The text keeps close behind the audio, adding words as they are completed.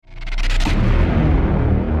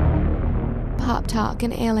Pop Talk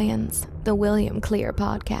and Aliens, the William Clear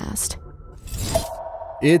podcast.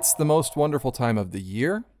 It's the most wonderful time of the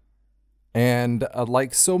year, and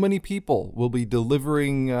like so many people, we'll be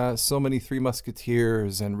delivering so many Three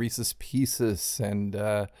Musketeers and Reese's Pieces and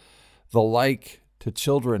the like to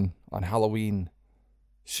children on Halloween.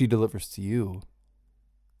 She delivers to you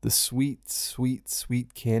the sweet, sweet,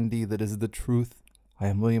 sweet candy that is the truth. I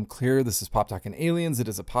am William Clear. This is Pop Talk and Aliens. It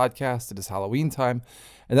is a podcast. It is Halloween time.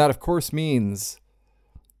 And that, of course, means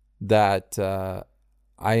that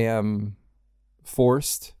I am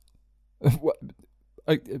forced,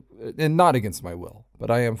 and not against my will, but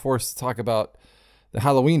I am forced to talk about the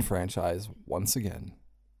Halloween franchise once again.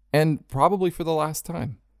 And probably for the last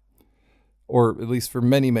time. Or at least for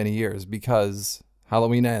many, many years, because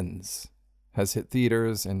Halloween Ends has hit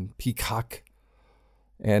theaters and Peacock.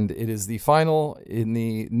 And it is the final in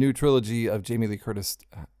the new trilogy of Jamie Lee Curtis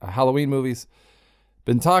Halloween movies.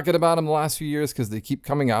 Been talking about them the last few years because they keep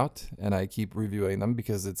coming out, and I keep reviewing them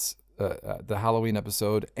because it's the Halloween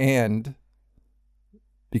episode and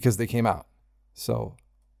because they came out. So,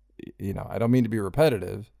 you know, I don't mean to be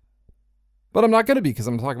repetitive, but I'm not going to be because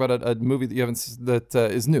I'm talking about a movie that you haven't that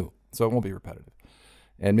is new, so it won't be repetitive.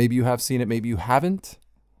 And maybe you have seen it, maybe you haven't.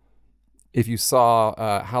 If you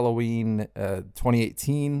saw Halloween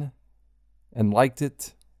 2018 and liked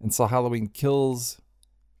it, and saw Halloween Kills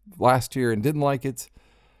last year and didn't like it,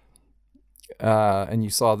 and you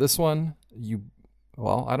saw this one,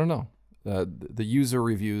 I don't know. The user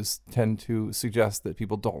reviews tend to suggest that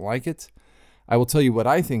people don't like it. I will tell you what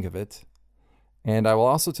I think of it, and I will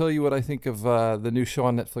also tell you what I think of the new show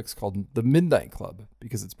on Netflix called The Midnight Club,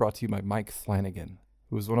 because it's brought to you by Mike Flanagan,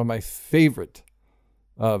 who is one of my favorite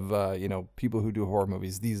of people who do horror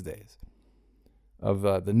movies these days, of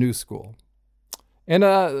the new school, and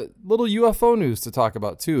little UFO news to talk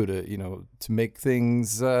about too, to make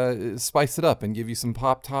things spice it up and give you some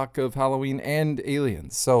pop talk of Halloween and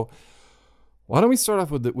aliens. So why don't we start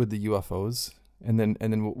off with the UFOs, and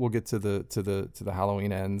then we'll get to the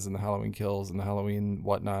Halloween Ends and the Halloween Kills and the Halloween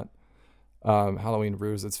whatnot, Halloween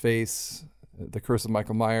Rears Its Face, The Curse of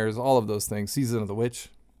Michael Myers, all of those things, Season of the Witch,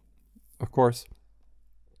 of course.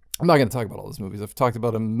 I'm not going to talk about all those movies. I've talked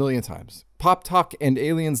about them a million times.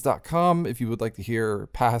 PopTalkandAliens.com if you would like to hear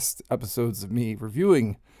past episodes of me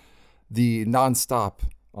reviewing the nonstop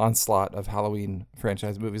onslaught of Halloween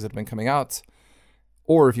franchise movies that have been coming out.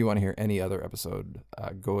 Or if you want to hear any other episode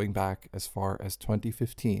going back as far as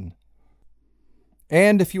 2015.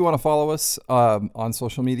 And if you want to follow us on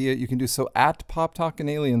social media, you can do so at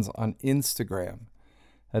PopTalkandAliens on Instagram.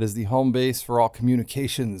 That is the home base for all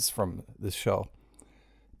communications from this show.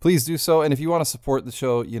 Please do so. And if you want to support the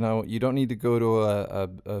show, you don't need to go to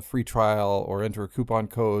a free trial or enter a coupon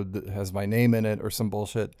code that has my name in it or some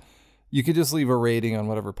bullshit. You could just leave a rating on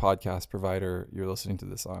whatever podcast provider you're listening to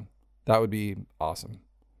this on. That would be awesome.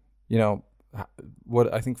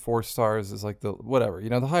 What I think 4 stars is like the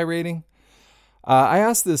high rating. I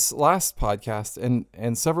asked this last podcast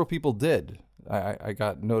and several people did. I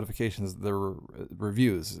got notifications that there were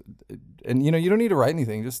reviews, and you don't need to write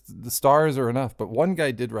anything, just the stars are enough. But one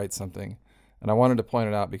guy did write something, and I wanted to point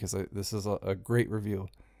it out because this is a great review.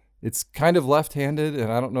 It's kind of left-handed,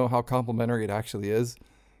 and I don't know how complimentary it actually is,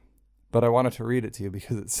 but I wanted to read it to you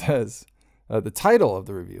because it says the title of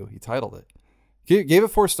the review. He titled it, gave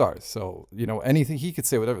it 4 stars. So anything, he could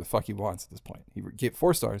say whatever the fuck he wants at this point. He gave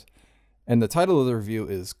 4 stars, and the title of the review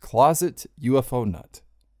is Closet UFO Nut.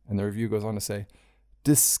 And the review goes on to say,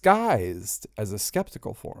 disguised as a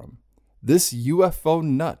skeptical forum, this UFO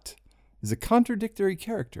nut is a contradictory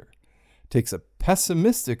character, takes a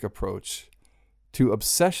pessimistic approach to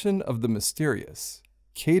obsession of the mysterious,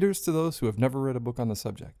 caters to those who have never read a book on the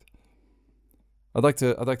subject. I'd like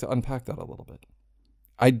to unpack that a little bit.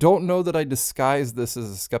 I don't know that I disguised this as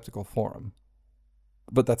a skeptical forum,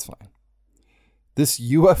 but that's fine. This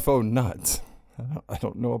UFO nut, I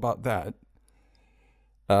don't know about that.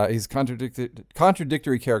 He's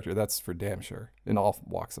contradictory character, that's for damn sure, in all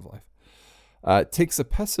walks of life. Takes a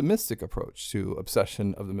pessimistic approach to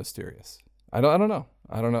obsession of the mysterious. I don't know.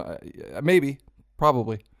 Maybe,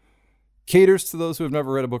 probably. Caters to those who have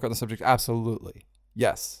never read a book on the subject. Absolutely.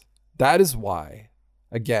 Yes. That is why,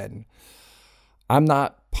 again, I'm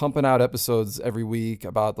not pumping out episodes every week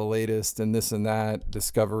about the latest and this and that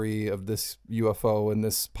discovery of this UFO and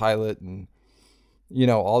this pilot and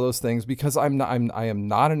all those things, because I am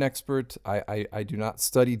not an expert. I do not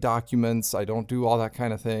study documents. I don't do all that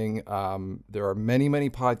kind of thing. There are many, many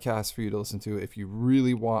podcasts for you to listen to if you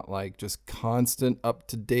really want like just constant up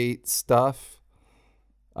to date stuff.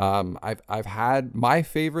 I've had my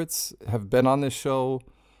favorites have been on this show.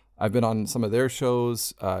 I've been on some of their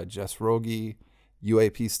shows, Jess Rogie,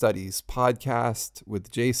 UAP Studies podcast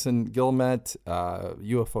with Jason Gilmet,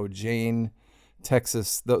 UFO Jane,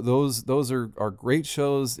 Texas. Those are great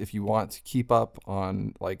shows if you want to keep up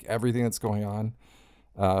on like everything that's going on.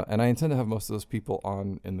 And I intend to have most of those people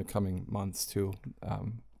on in the coming months to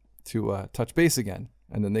touch base again.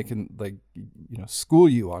 And then they can school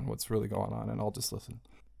you on what's really going on, and I'll just listen.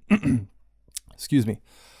 Excuse me.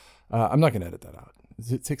 I'm not going to edit that out.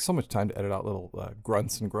 It takes so much time to edit out little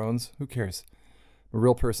grunts and groans. Who cares? I'm a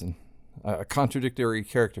real person, a contradictory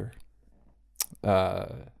character.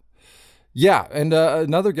 Yeah. And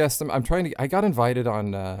another guest, I got invited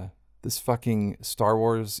on this fucking Star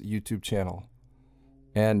Wars YouTube channel,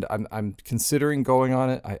 and I'm considering going on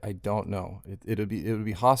it. I don't know. It would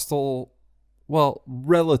be hostile. Well,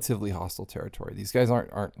 relatively hostile territory. These guys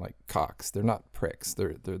aren't like cocks. They're not pricks.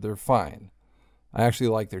 They're fine. I actually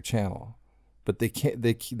like their channel, but they can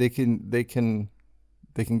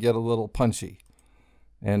get a little punchy.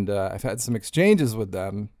 And I've had some exchanges with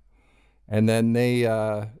them, and then they,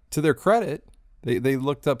 to their credit, they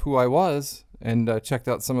looked up who I was and checked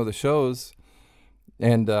out some of the shows,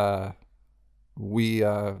 and we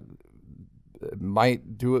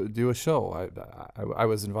might do a show. I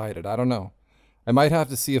was invited. I don't know. I might have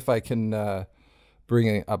to see if I can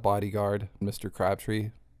bring a bodyguard, Mr.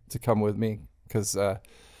 Crabtree, to come with me, because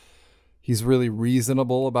he's really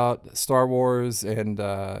reasonable about Star Wars, and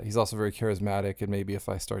he's also very charismatic. And maybe if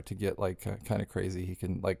I start to get like kind of crazy, he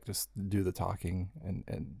can like just do the talking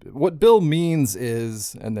and what Bill means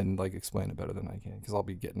is, and then like explain it better than I can, because I'll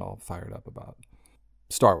be getting all fired up about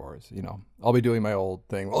Star Wars. I'll be doing my old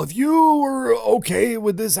thing. Well, if you were okay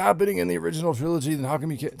with this happening in the original trilogy, then how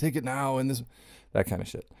come you can't take it now? And that kind of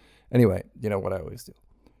shit. Anyway, you know what I always do.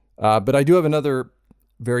 But I do have another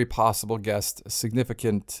very possible guest, a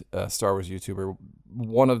significant Star Wars YouTuber,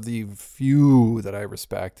 one of the few that I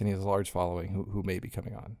respect, and he has a large following, who may be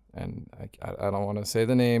coming on. And I don't want to say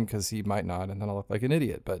the name because he might not, and then I'll look like an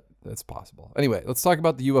idiot, but it's possible. Anyway, let's talk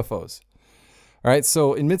about the UFOs. All right,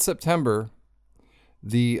 so in mid-September,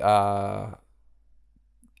 the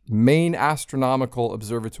main astronomical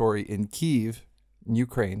observatory in Kyiv, in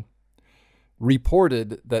Ukraine,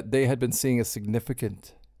 reported that they had been seeing a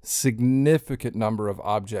significant number of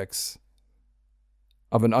objects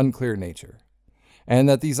of an unclear nature, and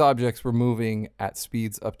that these objects were moving at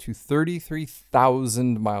speeds up to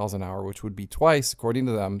 33,000 miles an hour, which would be according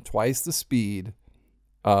to them, twice the speed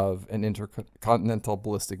of an intercontinental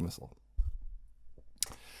ballistic missile.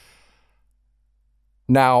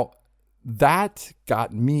 Now, that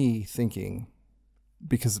got me thinking,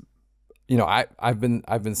 because I've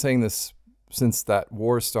been saying this since that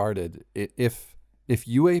war started. If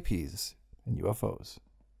UAPs and UFOs,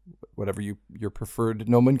 whatever your preferred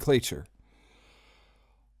nomenclature,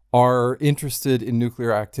 are interested in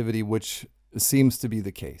nuclear activity, which seems to be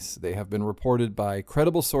the case. They have been reported by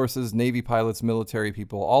credible sources, Navy pilots, military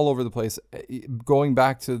people all over the place, going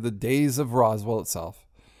back to the days of Roswell itself,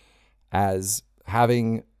 as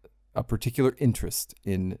having a particular interest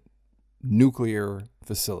in nuclear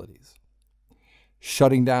facilities,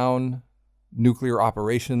 shutting down nuclear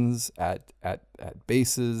operations at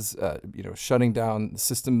bases, shutting down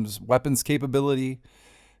systems, weapons capability,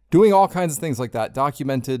 doing all kinds of things like that,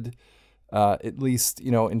 documented, at least,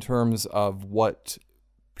 in terms of what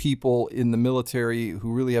people in the military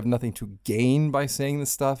who really have nothing to gain by saying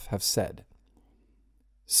this stuff have said.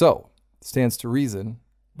 So, it stands to reason,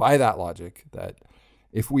 by that logic, that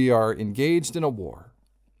if we are engaged in a war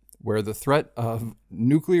where the threat of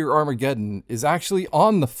nuclear Armageddon is actually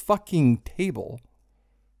on the fucking table,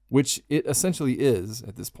 which it essentially is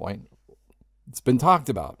at this point, it's been talked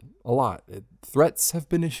about a lot. Threats have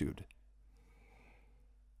been issued.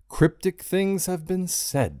 Cryptic things have been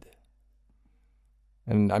said.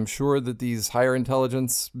 And I'm sure that these higher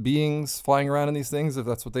intelligence beings flying around in these things, if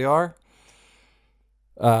that's what they are,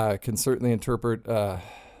 can certainly interpret the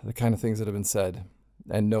kind of things that have been said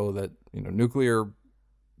and know that, nuclear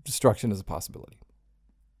destruction is a possibility.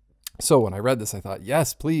 So when I read this, I thought,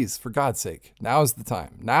 yes, please, for God's sake, now is the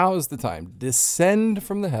time. Now is the time. Descend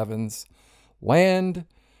from the heavens, land,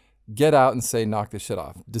 get out and say, knock this shit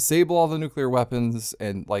off. Disable all the nuclear weapons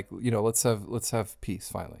and let's have peace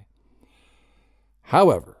finally.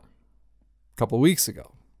 However, a couple of weeks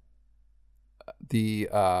ago, the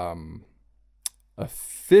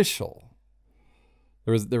official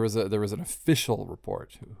There was an official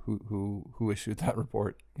report who issued that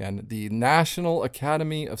report, and the National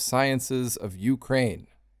Academy of Sciences of Ukraine,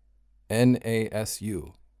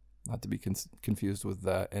 NASU, not to be confused with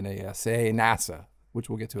the NASA, which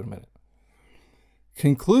we'll get to in a minute,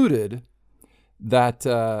 concluded that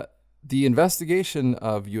the investigation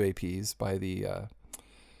of UAPs by the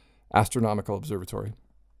Astronomical Observatory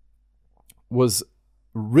was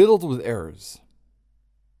riddled with errors,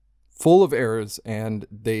 full of errors, and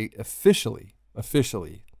they officially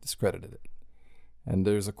discredited it. And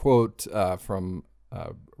there's a quote from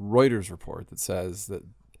Reuters report that says that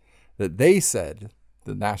they said,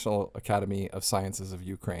 the National Academy of Sciences of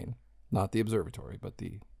Ukraine, not the observatory, but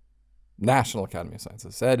the National Academy of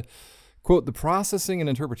Sciences, said, quote, the processing and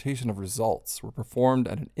interpretation of results were performed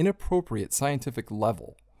at an inappropriate scientific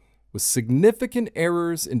level, with significant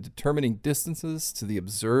errors in determining distances to the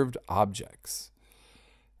observed objects.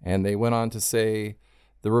 And they went on to say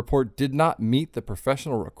the report did not meet the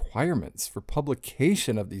professional requirements for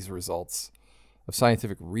publication of these results of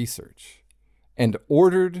scientific research, and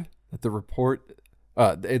ordered that the report,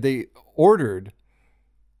 they ordered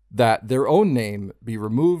that their own name be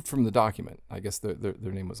removed from the document. I guess their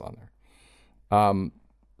name was on there.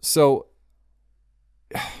 So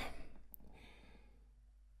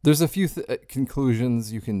there's a few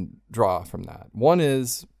conclusions you can draw from that. One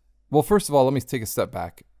is, well, first of all, let me take a step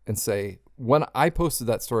back and say, when I posted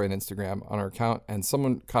that story on Instagram on our account and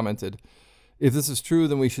someone commented, if this is true,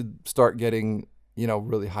 then we should start getting,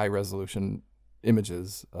 really high resolution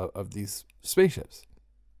images of these spaceships.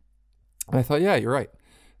 And I thought, yeah, you're right.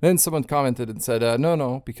 Then someone commented and said,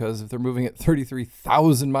 no, because if they're moving at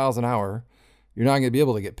 33,000 miles an hour, you're not going to be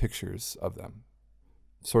able to get pictures of them.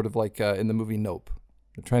 Sort of like in the movie Nope.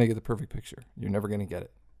 They're trying to get the perfect picture. You're never going to get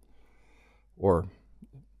it. Or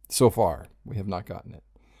so far, we have not gotten it.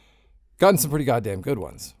 Gotten some pretty goddamn good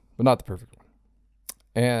ones, but not the perfect one.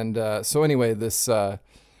 And so anyway, this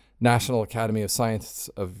National Academy of Science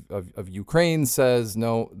of Ukraine says,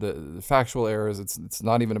 no, the factual errors, it's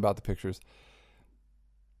not even about the pictures.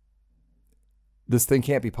 This thing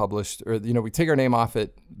can't be published, or, we take our name off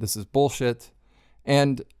it. This is bullshit.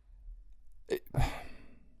 And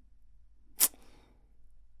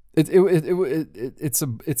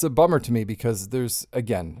it's a bummer to me, because there's,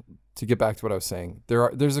 again, to get back to what I was saying,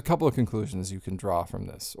 there's a couple of conclusions you can draw from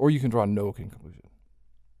this, or you can draw no conclusion.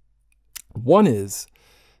 One is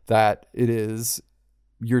that it is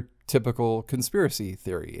your typical conspiracy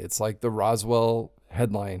theory. It's like the Roswell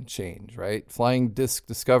headline change, right? Flying disc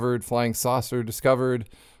discovered, flying saucer discovered.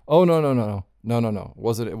 Oh, no. It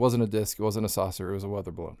wasn't a disc. It wasn't a saucer. It was a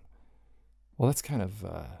weather balloon. Well, that's kind of,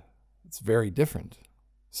 it's very different.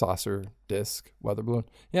 Saucer, disc, weather balloon.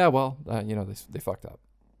 Yeah, well, they fucked up.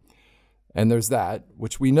 And there's that,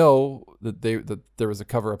 which we know that there was a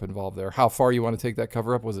cover-up involved there. How far you want to take that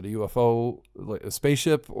cover-up? Was it a UFO, like a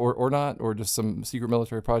spaceship, or not, or just some secret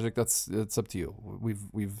military project? It's up to you.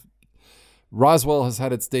 Roswell has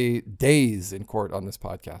had its days in court on this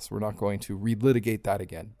podcast. We're not going to relitigate that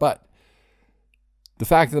again. But the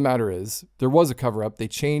fact of the matter is, there was a cover-up. They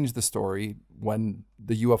changed the story when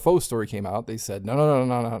the UFO story came out. They said, no,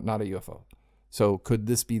 not a UFO. So could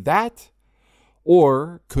this be that?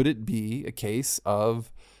 Or could it be a case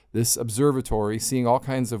of this observatory seeing all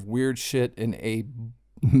kinds of weird shit in a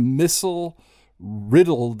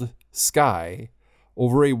missile-riddled sky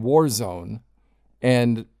over a war zone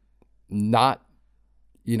and not,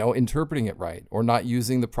 interpreting it right, or not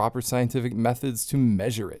using the proper scientific methods to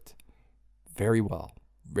measure it? Very well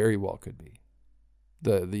could be.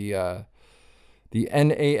 The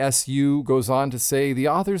NASU goes on to say, the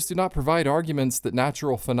authors do not provide arguments that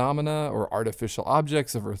natural phenomena or artificial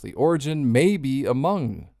objects of earthly origin may be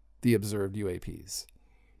among the observed UAPs.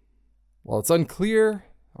 While it's unclear,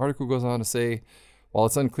 article goes on to say, while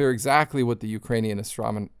it's unclear exactly what the Ukrainian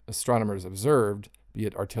astronomers observed, be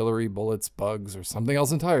it artillery, bullets, bugs, or something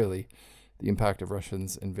else entirely, the impact of the Russian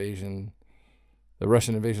invasion of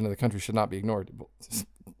the country should not be ignored.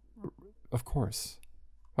 Of course.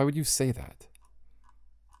 Why would you say that?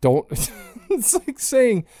 Don't. It's like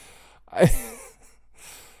saying,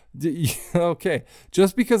 okay,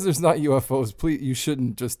 just because there's not UFOs, please, you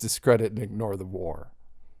shouldn't just discredit and ignore the war.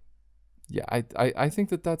 Yeah, I think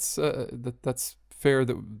that's fair,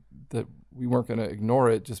 that we weren't going to ignore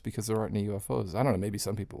it just because there aren't any UFOs. I don't know, maybe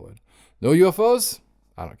some people would. No UFOs?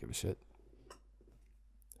 I don't give a shit.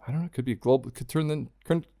 I don't know, it could be global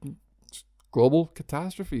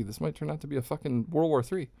catastrophe. This might turn out to be a fucking World War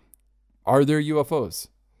III. Are there UFOs?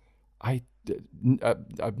 I'm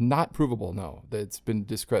not provable, no, that it's been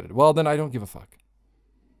discredited. Well, then I don't give a fuck.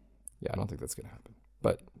 Yeah, I don't think that's going to happen.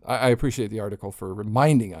 But I appreciate the article for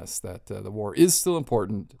reminding us that the war is still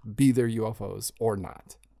important, be there UFOs or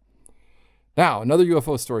not. Now, another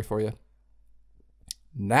UFO story for you.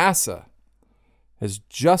 NASA has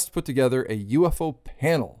just put together a UFO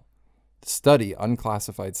panel to study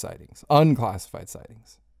unclassified sightings.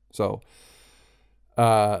 So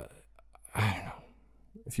I don't know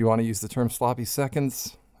if you want to use the term sloppy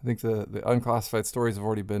seconds. I think the unclassified stories have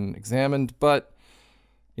already been examined, but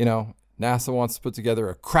NASA wants to put together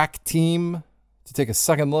a crack team to take a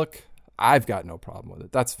second look. I've got no problem with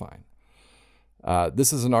it. That's fine.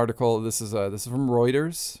 This is an article. This is from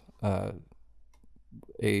Reuters, an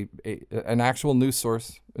actual news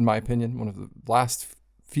source, in my opinion, one of the last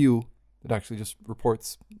few that actually just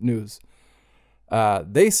reports news.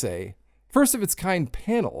 They say, first of its kind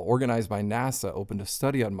panel organized by NASA opened a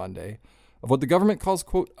study on Monday of what the government calls,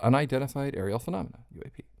 quote, unidentified aerial phenomena,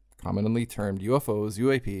 UAP, commonly termed UFOs,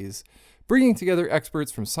 UAPs, bringing together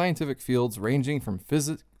experts from scientific fields ranging from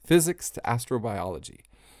physics to astrobiology.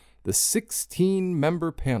 The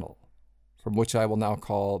 16-member panel, from which I will now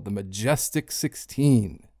call the Majestic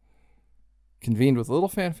 16, convened with little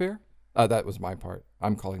fanfare. That was my part.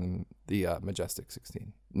 I'm calling them the Majestic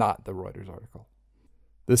 16, not the Reuters article.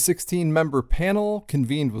 The 16-member panel,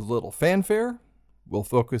 convened with little fanfare, will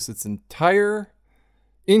focus its entire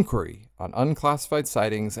inquiry on unclassified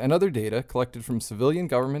sightings and other data collected from civilian,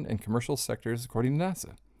 government, and commercial sectors, according to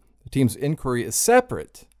NASA. The team's inquiry is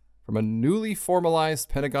separate from a newly formalized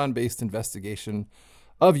Pentagon-based investigation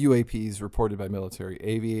of UAPs reported by military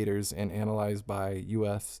aviators and analyzed by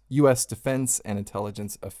U.S. defense and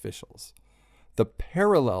intelligence officials. The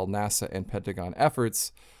parallel NASA and Pentagon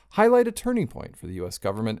efforts highlight a turning point for the U.S.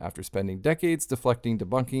 government after spending decades deflecting,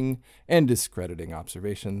 debunking, and discrediting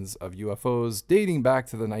observations of UFOs dating back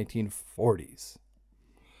to the 1940s.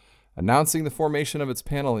 Announcing the formation of its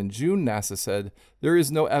panel in June, NASA said there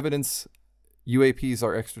is no evidence UAPs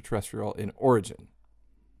are extraterrestrial in origin.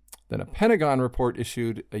 Then a Pentagon report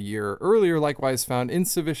issued a year earlier likewise found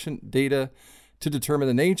insufficient data to determine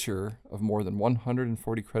the nature of more than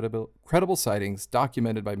 140 credible sightings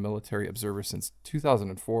documented by military observers since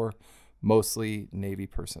 2004, mostly Navy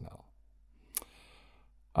personnel.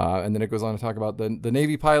 And then it goes on to talk about the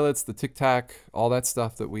Navy pilots, the Tic Tac, all that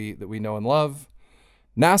stuff that we know and love.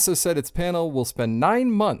 NASA said its panel will spend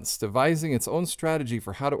 9 months devising its own strategy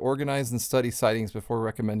for how to organize and study sightings before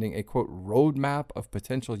recommending a, quote, roadmap of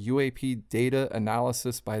potential UAP data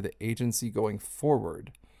analysis by the agency going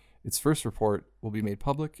forward. Its first report will be made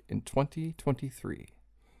public in 2023.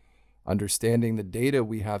 Understanding the data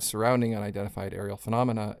we have surrounding unidentified aerial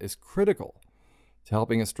phenomena is critical to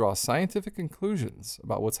helping us draw scientific conclusions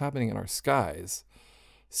about what's happening in our skies,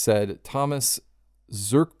 said Thomas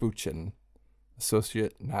Zurbuchen,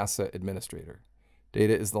 Associate NASA Administrator.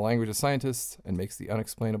 Data is the language of scientists and makes the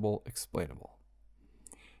unexplainable explainable.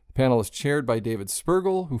 The panel is chaired by David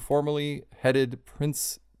Spergel, who formerly headed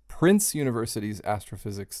Prince University's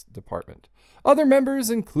Astrophysics Department. Other members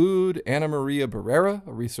include Ana Maria Barrera,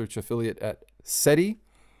 a research affiliate at SETI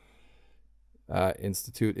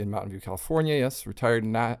Institute in Mountain View, California. Yes, retired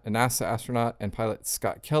NASA astronaut and pilot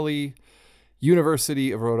Scott Kelly,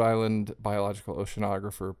 University of Rhode Island biological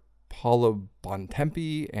oceanographer Paulo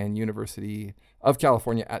Bontempi, and University of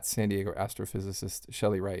California at San Diego astrophysicist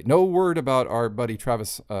Shelley Wright. No word about our buddy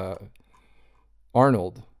Travis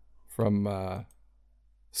Arnold from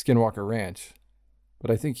Skinwalker Ranch, but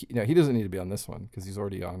I think he doesn't need to be on this one because he's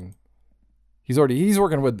working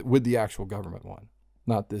with the actual government one,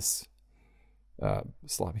 not this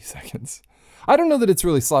sloppy seconds. I don't know that it's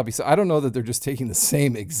really sloppy. So I don't know that they're just taking the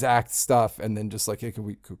same exact stuff and then just like, hey, could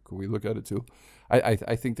we look at it too? I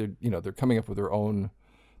think they're coming up with their own.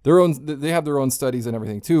 They have their own studies and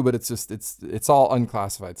everything too, but it's all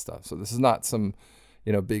unclassified stuff. So this is not some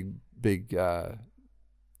big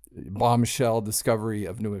bombshell discovery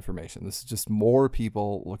of new information. This is just more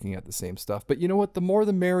people looking at the same stuff. But you know what? The more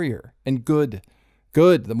the merrier, and good.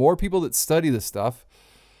 The more people that study this stuff,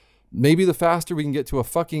 maybe the faster we can get to a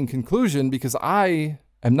fucking conclusion, because I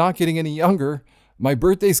am not getting any younger. My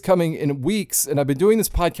birthday's coming in weeks, and I've been doing this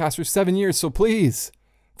podcast for 7 years. So please,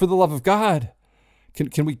 for the love of God,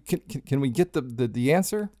 can we get the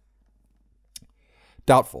answer?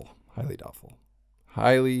 Doubtful, highly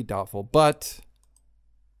doubtful. But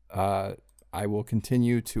I will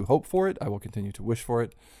continue to hope for it. I will continue to wish for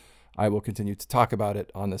it. I will continue to talk about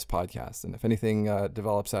it on this podcast. And if anything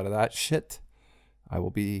develops out of that shit, I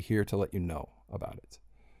will be here to let you know about it.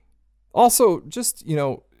 Also, just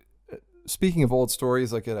speaking of old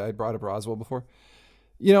stories, like I brought up Roswell before,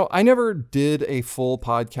 I never did a full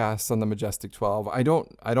podcast on the Majestic 12. I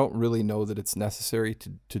don't really know that it's necessary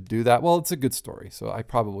to do that. Well, it's a good story, so I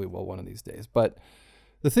probably will one of these days. But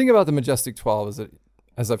the thing about the Majestic 12 is that,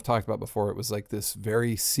 as I've talked about before, it was like this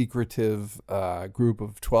very secretive group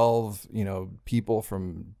of 12, people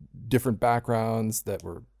from different backgrounds that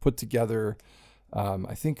were put together.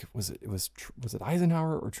 I think was it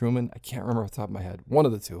Eisenhower or Truman? I can't remember off the top of my head. One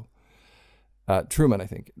of the two. Truman, I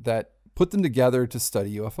think, that put them together to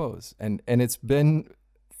study UFOs. And it's been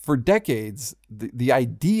for decades, the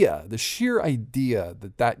idea, the sheer idea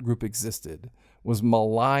that group existed was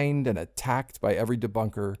maligned and attacked by every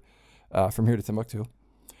debunker from here to Timbuktu.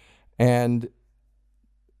 And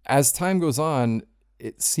as time goes on,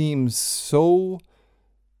 it seems so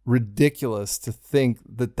ridiculous to think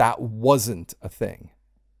that wasn't a thing.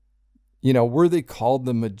 Were they called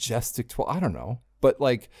the Majestic 12? I don't know. But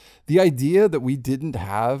like the idea that we didn't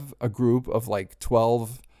have a group of like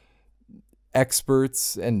 12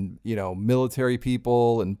 experts and, military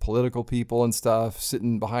people and political people and stuff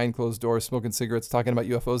sitting behind closed doors, smoking cigarettes, talking about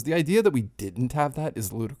UFOs. The idea that we didn't have that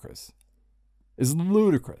is ludicrous.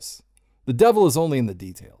 The devil is only in the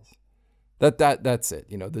details. That's it.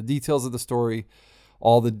 The details of the story,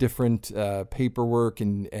 all the different paperwork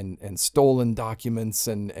and stolen documents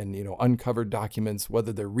and uncovered documents,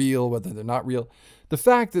 whether they're real, whether they're not real. The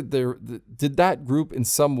fact that did that group in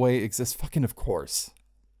some way exist? Fucking of course.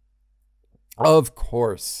 Of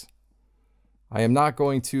course. I am not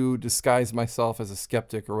going to disguise myself as a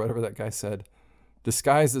skeptic or whatever that guy said.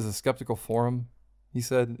 Disguised as a skeptical forum, he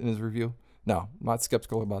said in his review. No, I'm not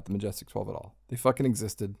skeptical about the Majestic 12 at all. They fucking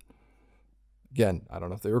existed. Again, I don't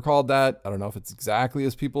know if they were called that. I don't know if it's exactly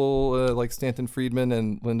as people like Stanton Friedman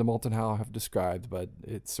and Linda Moulton Howe have described, but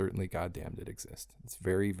it certainly, goddamn, did exist. It's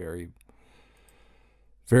very, very,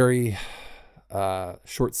 very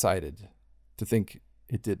short-sighted to think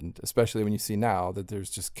it didn't, especially when you see now that there's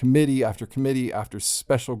just committee after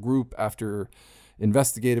special group after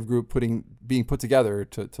investigative group being put together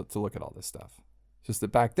to look at all this stuff. Just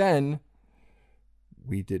that back then,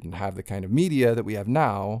 we didn't have the kind of media that we have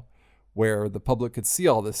now, where the public could see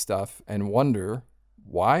all this stuff and wonder,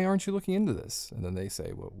 why aren't you looking into this? And then they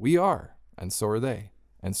say, well, we are, and so are they,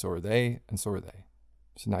 and so are they, and so are they.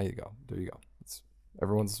 So now you go. There you go.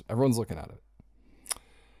 Everyone's looking at it.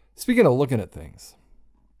 Speaking of looking at things,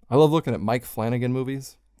 I love looking at Mike Flanagan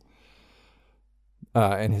movies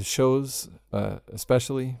and his shows,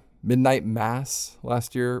 especially Midnight Mass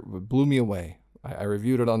last year blew me away. I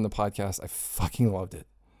reviewed it on the podcast. I fucking loved it.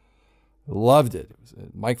 Loved it. It was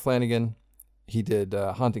Mike Flanagan. He did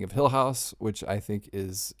Haunting of Hill House, which I think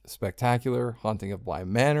is spectacular. Haunting of Bly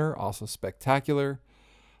Manor, also spectacular.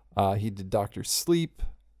 He did Dr. Sleep,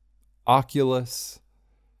 Oculus,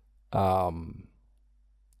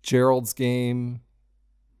 Gerald's Game.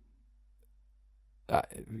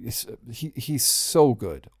 He's so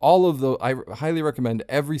good. All of those, I highly recommend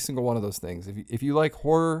every single one of those things. If you like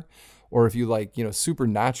horror, or if you like,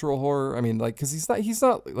 supernatural horror, I mean, like, because he's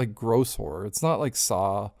not like gross horror. It's not like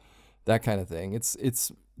Saw, that kind of thing.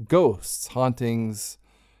 It's ghosts, hauntings,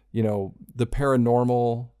 the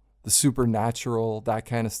paranormal, the supernatural, that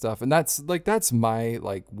kind of stuff. And that's my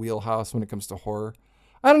like wheelhouse when it comes to horror.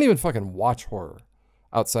 I don't even fucking watch horror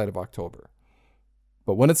outside of October.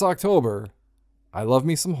 But when it's October, I love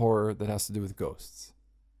me some horror that has to do with ghosts.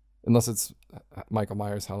 Unless it's Michael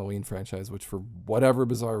Myers' Halloween franchise, which for whatever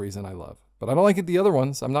bizarre reason I love. But I don't like the other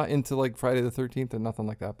ones. I'm not into like Friday the 13th and nothing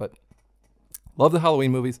like that. But love the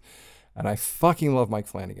Halloween movies. And I fucking love Mike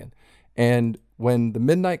Flanagan. And when the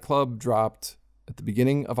Midnight Club dropped at the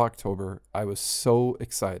beginning of October, I was so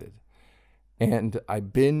excited. And I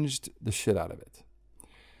binged the shit out of it.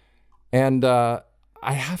 And I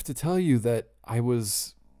have to tell you that I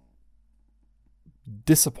was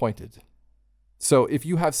disappointed. So if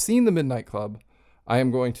you have seen The Midnight Club, I am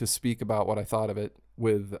going to speak about what I thought of it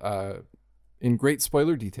in great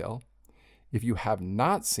spoiler detail. If you have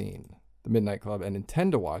not seen The Midnight Club and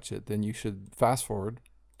intend to watch it, then you should fast forward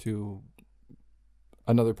to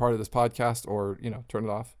another part of this podcast, or turn it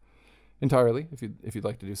off entirely if you'd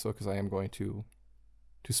like to do so, because I am going to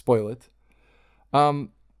spoil it. But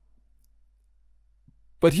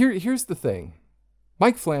here's the thing.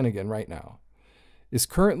 Mike Flanagan right now is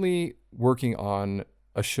currently working on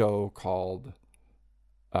a show called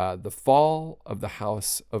The Fall of the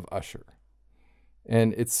House of Usher.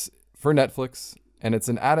 And it's for Netflix, and it's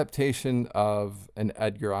an adaptation of an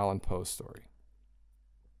Edgar Allan Poe story.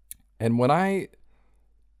 And when I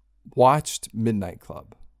watched Midnight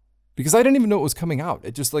Club, because I didn't even know it was coming out.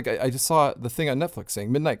 It just I just saw the thing on Netflix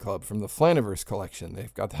saying Midnight Club from the Flaniverse collection.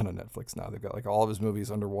 They've got that on Netflix now. They've got like all of his movies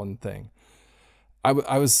under one thing. I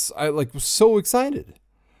was so excited.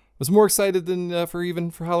 I was more excited than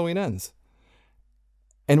for Halloween Ends.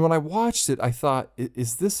 And when I watched it, I thought,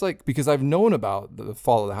 is this like, because I've known about the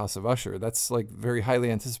Fall of the House of Usher. That's like very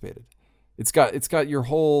highly anticipated. It's got your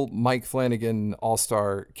whole Mike Flanagan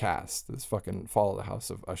all-star cast. This fucking Fall of the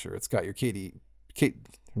House of Usher. It's got your Kate,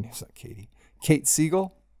 her name's not Katie, Kate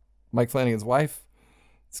Siegel, Mike Flanagan's wife.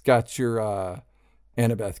 It's got your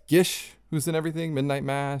Annabeth Gish, who's in everything. Midnight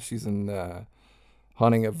Mass. She's in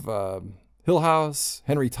Haunting of Hill House.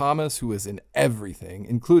 Henry Thomas, who is in everything,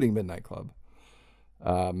 including Midnight Club.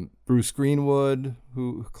 Bruce Greenwood,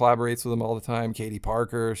 who collaborates with him all the time. Katie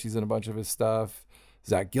Parker, she's in a bunch of his stuff.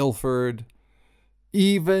 Zach Gilford.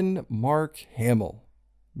 Even Mark Hamill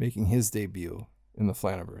making his debut in the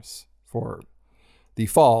Flaniverse for the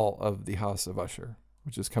fall of the House of Usher,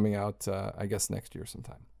 which is coming out, I guess, next year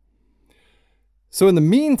sometime. So in the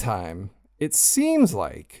meantime, it seems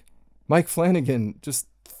like Mike Flanagan just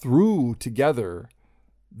threw together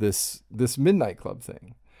this Midnight Club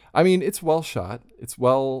thing. I mean, it's well shot. It's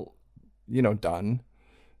well, done.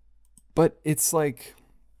 But it's like,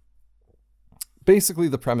 basically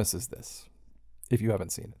the premise is this, if you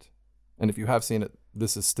haven't seen it. And if you have seen it,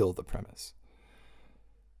 this is still the premise.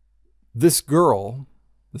 This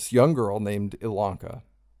young girl named Ilonka,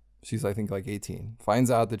 she's I think like 18,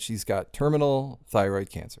 finds out that she's got terminal thyroid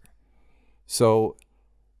cancer. So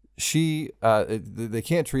they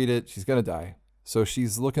can't treat it. She's going to die. So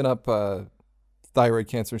she's looking up thyroid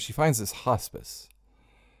cancer, and she finds this hospice.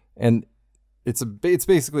 And it's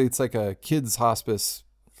like a kids hospice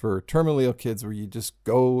for terminally ill kids where you just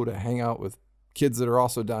go to hang out with kids that are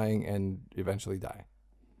also dying and eventually die.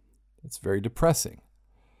 It's very depressing.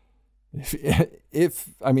 If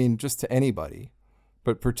I mean, just to anybody,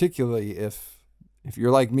 but particularly if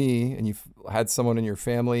you're like me and you've had someone in your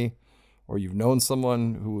family or you've known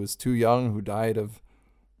someone who was too young, who died of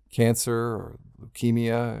cancer or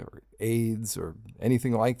leukemia or AIDS or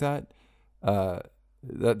anything like that,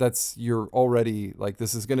 you're already like,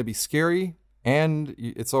 this is going to be scary, and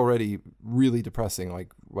it's already really depressing,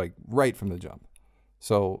 like right from the jump.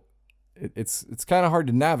 So it's kind of hard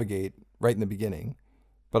to navigate right in the beginning,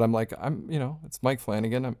 but I'm like, it's Mike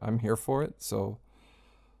Flanagan. I'm here for it. So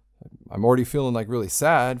I'm already feeling like really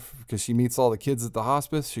sad because she meets all the kids at the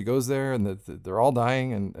hospice. She goes there and they're all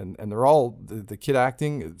dying, and they're all, the kid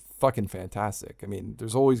acting is fucking fantastic. I mean,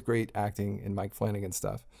 there's always great acting in Mike Flanagan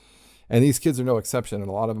stuff. And these kids are no exception. And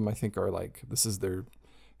a lot of them, I think, are like, this is their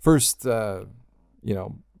first,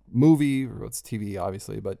 movie, or it's TV,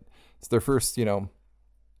 obviously, but it's their first,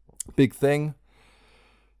 big thing.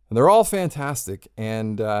 And they're all fantastic.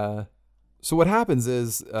 And so what happens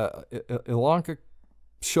is Ilonka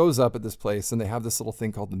shows up at this place, and they have this little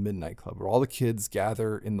thing called the Midnight Club, where all the kids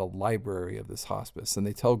gather in the library of this hospice, and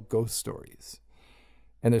they tell ghost stories.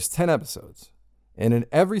 And there's 10 episodes. And in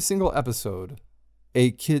every single episode,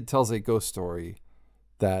 a kid tells a ghost story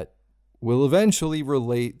that will eventually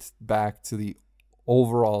relate back to the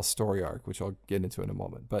overall story arc, which I'll get into in a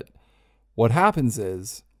moment. But what happens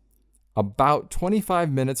is about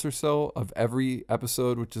 25 minutes or so of every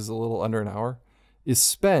episode, which is a little under an hour, is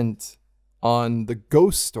spent on the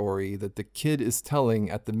ghost story that the kid is telling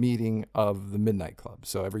at the meeting of the Midnight Club.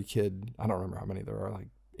 So every kid, I don't remember how many there are, like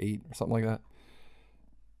 8 or something like that.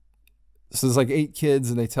 So there's like 8 kids,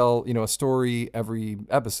 and they tell, a story every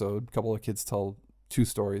episode. A couple of kids tell 2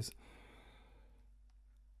 stories.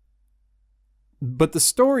 But the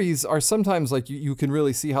stories are sometimes like you can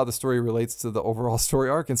really see how the story relates to the overall story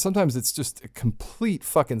arc. And sometimes it's just a complete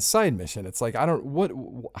fucking side mission. It's like,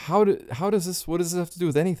 how does this have to do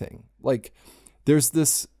with anything? Like, there's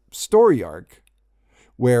this story arc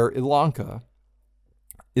where Ilonka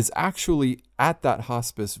is actually at that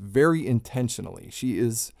hospice very intentionally. She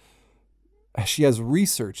has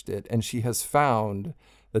researched it, and she has found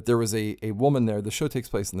that there was a woman there. The show takes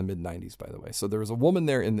place in the mid-90s, by the way. So there was a woman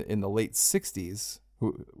there in the late 60s,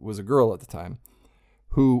 who was a girl at the time,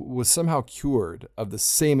 who was somehow cured of the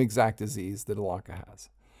same exact disease that Ilonka has.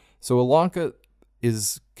 So Ilonka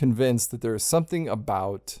is convinced that there is something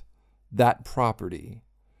about that property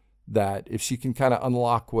that if she can kind of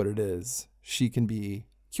unlock what it is, she can be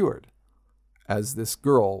cured, as this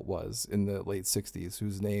girl was in the late 60s,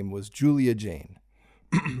 whose name was Julia Jane.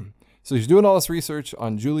 So she's doing all this research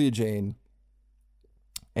on Julia Jane,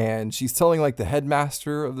 and she's telling like the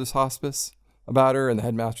headmaster of this hospice about her, and the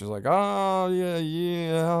headmaster's like, oh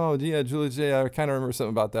yeah, Julia Jane, I kind of remember something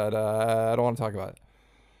about that. I don't want to talk about it,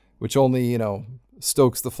 which only,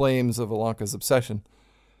 stokes the flames of Ilonka's obsession.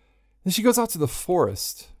 And she goes out to the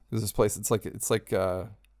forest. There's this place. It's like it's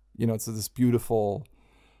this beautiful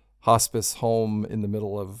hospice home in the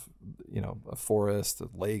middle of, a forest,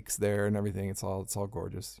 lakes there and everything. It's all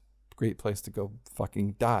gorgeous. Great place to go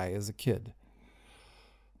fucking die as a kid,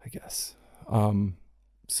 I guess.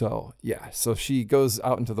 So she goes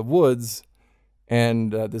out into the woods,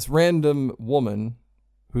 and this random woman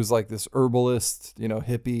who's like this herbalist,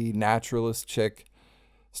 hippie, naturalist chick,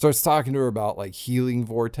 Starts talking to her about like healing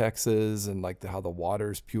vortexes and like how the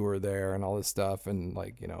water's pure there and all this stuff. And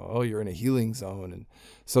like, oh, you're in a healing zone. And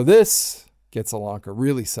so this gets Ilonka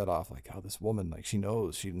really set off, like, oh, this woman, like she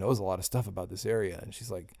knows a lot of stuff about this area. And she's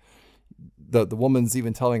like, the woman's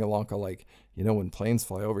even telling Ilonka, like, when planes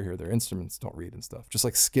fly over here, their instruments don't read and stuff, just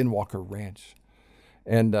like Skinwalker Ranch.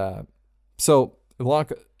 And so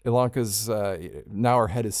Ilonka's now her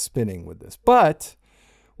head is spinning with this. But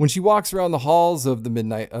when she walks around the halls of the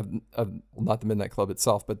Midnight of not the Midnight Club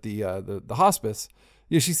itself, but the hospice,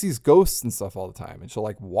 she sees ghosts and stuff all the time, and she'll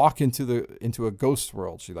like walk into a ghost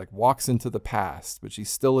world. She like walks into the past, but she's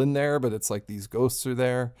still in there. But it's like these ghosts are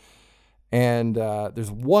there, and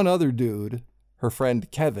there's one other dude, her friend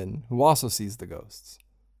Kevin, who also sees the ghosts,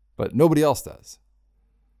 but nobody else does.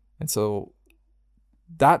 And so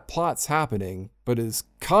that plot's happening, but is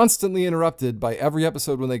constantly interrupted by every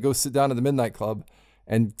episode when they go sit down at the Midnight Club.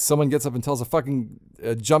 And someone gets up and tells a fucking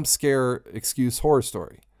jump scare excuse horror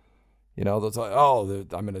story. They'll tell,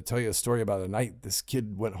 I'm going to tell you a story about a night this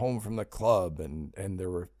kid went home from the club and there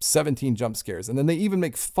were 17 jump scares. And then they even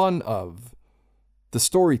make fun of the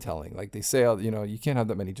storytelling. Like they say, you can't have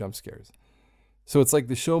that many jump scares. So it's like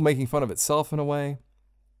the show making fun of itself in a way.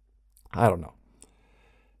 I don't know.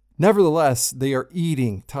 Nevertheless, they are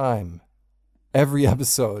eating time every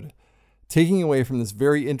episode, taking away from this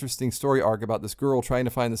very interesting story arc about this girl trying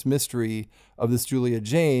to find this mystery of this Julia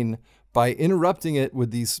Jane by interrupting it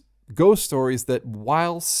with these ghost stories that,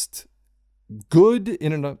 whilst good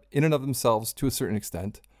in and of themselves to a certain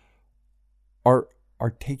extent, are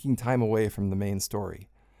taking time away from the main story.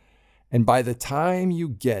 And by the time you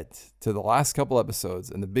get to the last couple episodes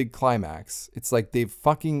and the big climax, it's like they've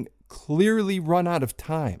fucking clearly run out of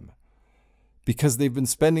time, because they've been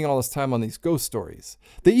spending all this time on these ghost stories.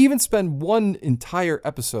 They even spend one entire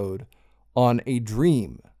episode on a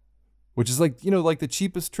dream, which is like, like the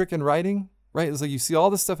cheapest trick in writing, right? It's like you see all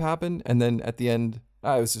this stuff happen, and then at the end,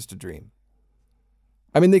 it was just a dream.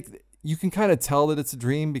 I mean, you can kind of tell that it's a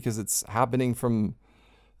dream because it's happening from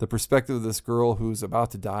the perspective of this girl who's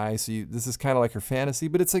about to die. So this is kind of like her fantasy,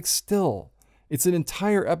 but it's like still, it's an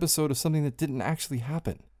entire episode of something that didn't actually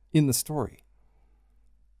happen in the story.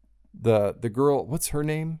 The girl, what's her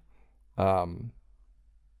name?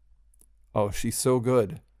 She's so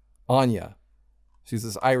good. Anya. She's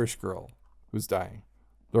this Irish girl who's dying.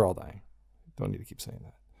 They're all dying. Don't need to keep saying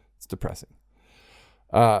that. It's depressing.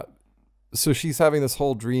 So she's having this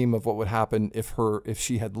whole dream of what would happen if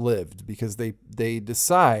she had lived, because they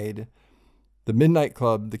decide, the Midnight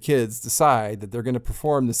Club, the kids decide that they're going to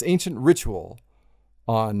perform this ancient ritual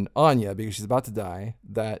on Anya because she's about to die,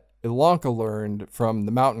 that Ilonka learned from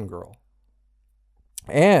the Mountain Girl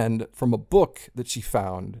and from a book that she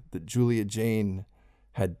found that Julia Jane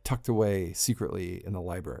had tucked away secretly in the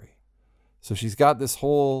library. So she's got this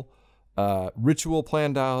whole ritual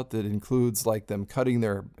planned out that includes like them cutting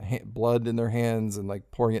their blood in their hands and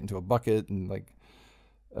like pouring it into a bucket and like,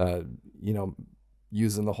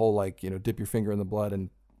 using the whole like, dip your finger in the blood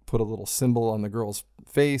and put a little symbol on the girl's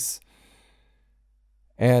face.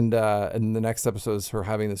 And the next episode is her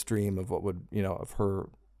having this dream of what would, of her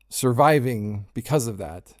surviving because of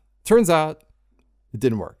that. Turns out it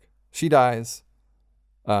didn't work. She dies.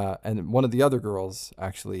 And one of the other girls,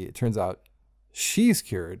 actually, it turns out she's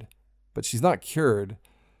cured, but she's not cured.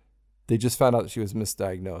 They just found out that she was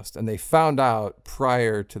misdiagnosed, and they found out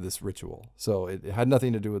prior to this ritual. So it had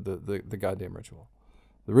nothing to do with the goddamn ritual.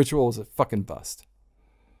 The ritual was a fucking bust.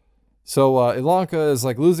 So Ilonka is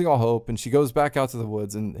like losing all hope, and she goes back out to the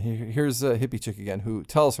woods, and here's a hippie chick again who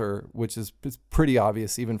tells her, which is it's pretty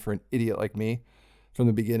obvious even for an idiot like me from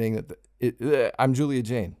the beginning, that I'm Julia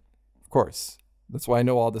Jane. Of course. That's why I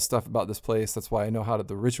know all this stuff about this place. That's why I know how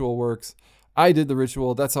the ritual works. I did the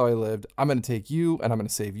ritual. That's how I lived. I'm going to take you, and I'm going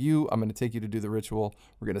to save you. I'm going to take you to do the ritual.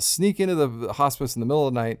 We're going to sneak into the hospice in the middle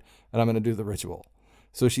of the night, and I'm going to do the ritual.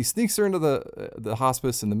 So she sneaks her into the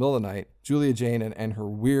hospice in the middle of the night, Julia Jane and her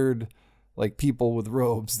weird like people with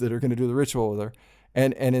robes that are going to do the ritual with her.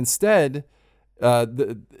 And instead,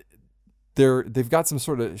 they've got some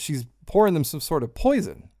sort of, she's pouring them some sort of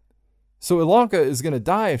poison. So Ilonka is going to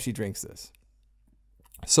die if she drinks this.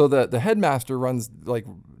 So the headmaster runs like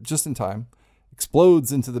just in time,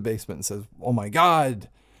 explodes into the basement and says, "Oh my God,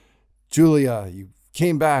 Julia, you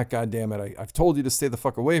came back. God damn it. I've told you to stay the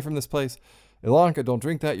fuck away from this place. Ilonka, don't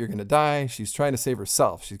drink that. You're going to die." She's trying to save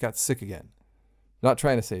herself. She's got sick again. Not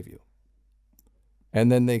trying to save you.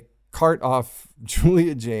 And then they cart off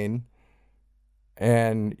Julia Jane,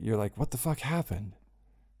 and you're like, what the fuck happened?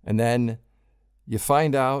 And then you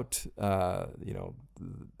find out, the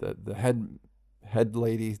head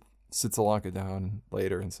lady sits Ilonka down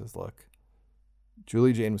later and says, "Look,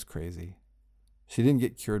 Julia Jane was crazy. She didn't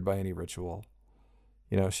get cured by any ritual.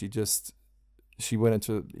 She went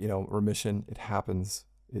into, remission. It happens.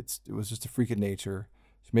 It was just a freak of nature.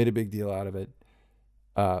 She made a big deal out of it.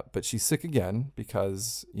 But she's sick again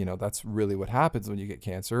because, that's really what happens when you get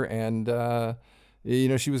cancer. And,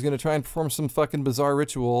 she was going to try and perform some fucking bizarre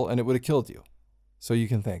ritual and it would have killed you. So you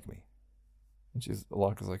can thank me. And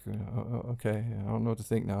Ilonka's like, oh, okay, I don't know what to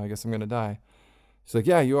think now. I guess I'm going to die. She's like,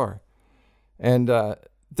 yeah, you are. And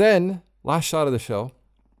then, last shot of the show,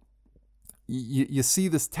 you see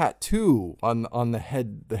this tattoo on the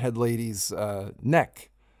head lady's neck,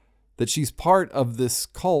 that she's part of this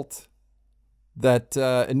cult that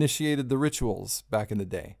initiated the rituals back in the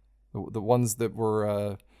day. The ones that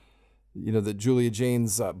were, that Julia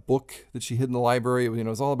Jane's book that she hid in the library, it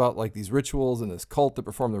was all about like these rituals and this cult that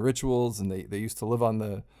performed the rituals. And they used to live on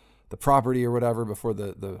the property or whatever before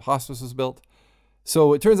the hospice was built.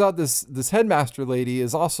 So it turns out this headmaster lady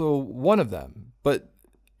is also one of them. But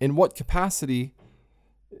in what capacity,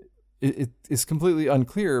 it is completely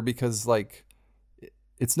unclear because like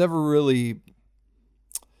it's never really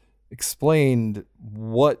explained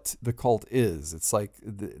what the cult is. It's like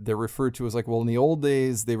they're referred to as like, well, in the old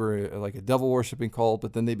days they were like a devil worshipping cult,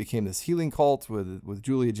 but then they became this healing cult with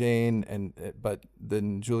Julia Jane, but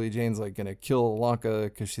then Julia Jane's like gonna kill Ilonka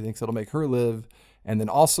because she thinks it'll make her live, and then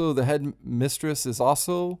also the head mistress is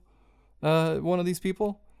also one of these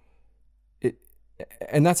people.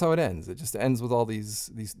 And that's how it ends. It just ends with all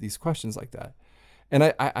these questions like that.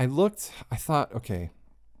 And I looked, I thought, okay,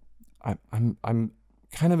 I'm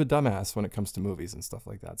kind of a dumbass when it comes to movies and stuff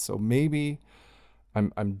like that. So maybe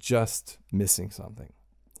I'm just missing something.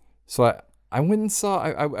 So I went and saw,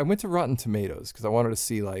 I went to Rotten Tomatoes because I wanted to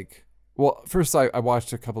see like, well, first I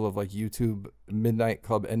watched a couple of like YouTube Midnight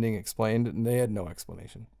Club ending explained, and they had no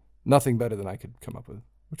explanation. Nothing better than I could come up with,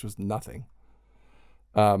 which was nothing.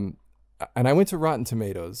 And I went to Rotten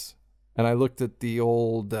Tomatoes and I looked at the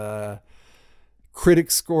old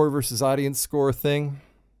critic score versus audience score thing,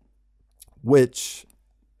 which,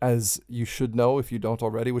 as you should know if you don't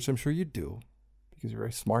already, which I'm sure you do because you're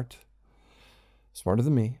very smart, smarter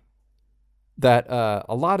than me, that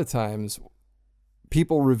a lot of times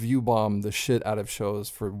people review bomb the shit out of shows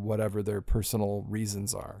for whatever their personal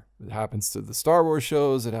reasons are. It happens to the Star Wars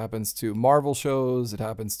shows, it happens to Marvel shows, it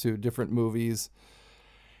happens to different movies.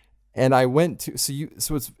 And I went to,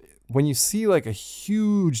 so it's when you see like a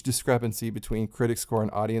huge discrepancy between critic score and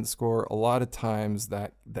audience score, a lot of times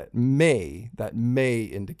that may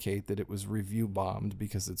indicate that it was review bombed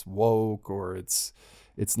because it's woke or it's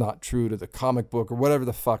not true to the comic book or whatever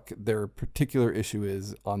the fuck their particular issue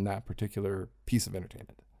is on that particular piece of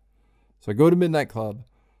entertainment. So I go to Midnight Club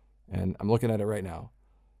and I'm looking at it right now.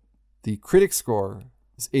 The critic score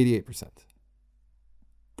is 88%.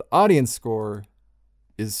 The audience score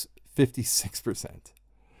is 56%.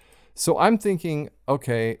 So I'm thinking,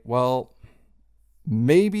 okay, well,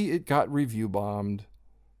 maybe it got review bombed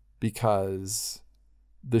because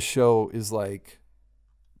the show is like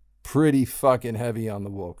pretty fucking heavy on the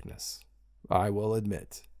wokeness. I will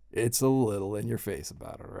admit, it's a little in your face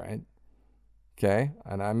about it, right? Okay,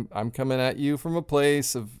 and I'm coming at you from a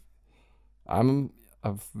place of I'm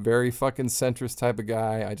a very fucking centrist type of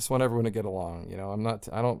guy. I just want everyone to get along.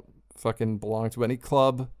 I don't fucking belong to any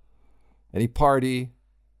club, any party.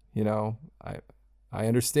 I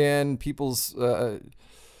understand people's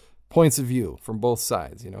points of view from both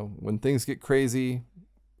sides. When things get crazy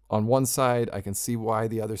on one side, I can see why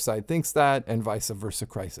the other side thinks that, and vice versa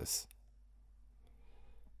crisis.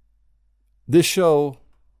 This show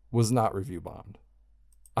was not review bombed.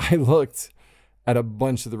 I looked at a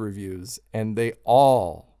bunch of the reviews and they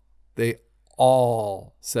all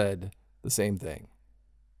said the same thing.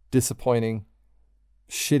 Disappointing,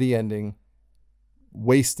 shitty ending,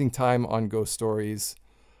 wasting time on ghost stories,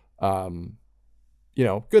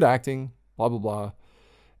 good acting, blah, blah, blah.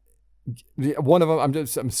 One of them, I'm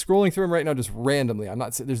scrolling through them right now just randomly. I'm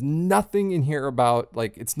not saying there's nothing in here about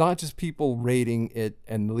like, it's not just people rating it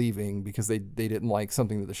and leaving because they didn't like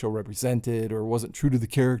something that the show represented or wasn't true to the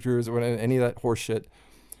characters or any of that horse shit.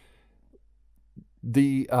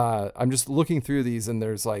 I'm just looking through these and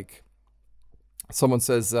there's like, someone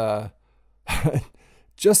says,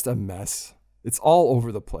 just a mess. It's all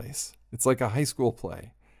over the place. It's like a high school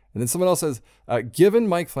play. And then someone else says, given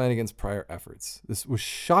Mike Flanagan's prior efforts, this was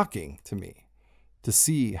shocking to me to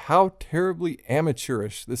see how terribly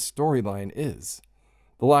amateurish this storyline is.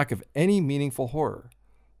 The lack of any meaningful horror.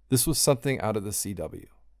 This was something out of the CW.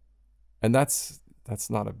 And that's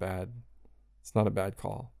not a bad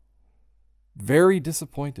call. Very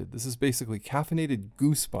disappointed. This is basically caffeinated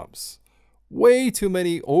Goosebumps Way too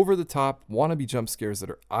many over-the-top wannabe jump scares that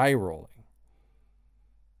are eye-rolling.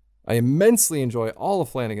 I immensely enjoy all of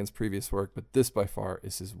Flanagan's previous work, but this by far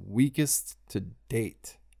is his weakest to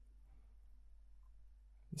date.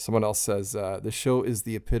 Someone else says, the show is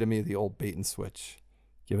the epitome of the old bait and switch.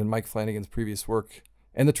 Given Mike Flanagan's previous work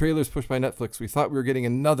and the trailers pushed by Netflix, we thought we were getting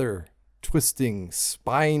another twisting,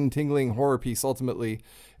 spine-tingling horror piece. Ultimately,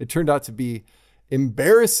 it turned out to be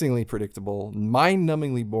embarrassingly predictable,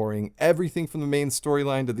 mind-numbingly boring. Everything from the main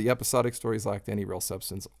storyline to the episodic stories lacked any real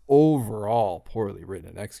substance. Overall, poorly written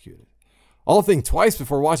and executed. I'll think twice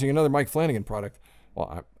before watching another Mike Flanagan product.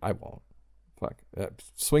 Well, I won't. Fuck.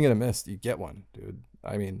 Swing and a miss. You get one, dude.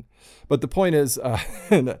 I mean, but the point is,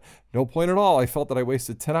 no point at all. I felt that I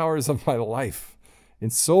wasted 10 hours of my life in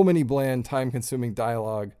so many bland, time-consuming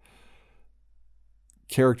dialogue,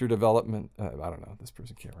 character development. I don't know. This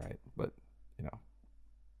person can't write, but you know,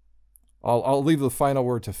 I'll leave the final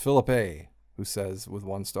word to Philip A., who says with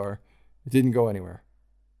 1 star, it didn't go anywhere.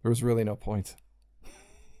 There was really no point.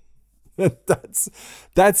 That's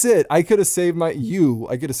it. I could have saved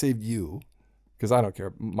you, because I don't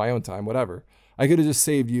care, my own time, whatever. I could have just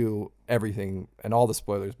saved you everything and all the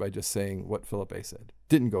spoilers by just saying what Philip A. said.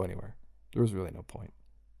 Didn't go anywhere. There was really no point.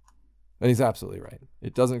 And he's absolutely right.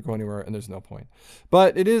 It doesn't go anywhere and there's no point.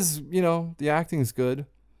 But it is, the acting is good.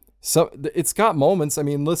 So it's got moments. I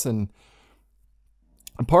mean, listen,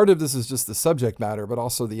 part of this is just the subject matter, but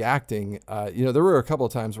also the acting. There were a couple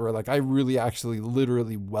of times where I really actually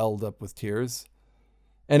literally welled up with tears.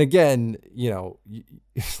 And again,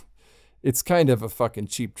 it's kind of a fucking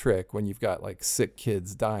cheap trick when you've got sick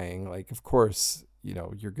kids dying. Of course,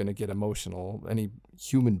 you're going to get emotional. Any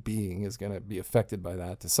human being is going to be affected by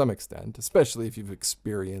that to some extent, especially if you've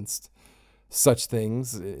experienced such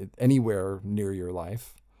things anywhere near your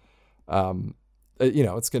life.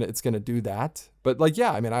 It's going to do that. But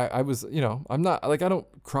I was, I'm not I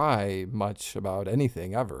don't cry much about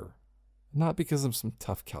anything ever. Not because I'm some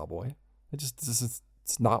tough cowboy.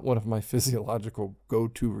 It's not one of my physiological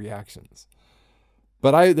go-to reactions.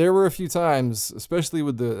 But there were a few times, especially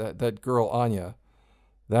with that girl Anya,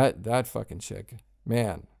 that fucking chick,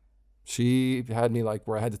 man, she had me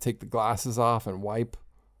where I had to take the glasses off and wipe,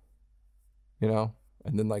 and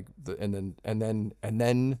then and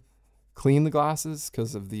then clean the glasses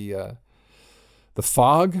because of the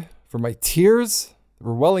fog for my tears that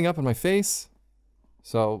were welling up in my face.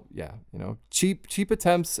 So yeah, cheap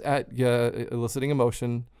attempts at eliciting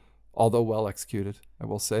emotion, although well executed. I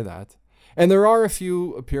will say that. And there are a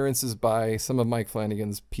few appearances by some of Mike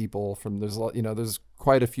Flanagan's people there's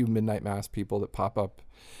quite a few Midnight Mass people that pop up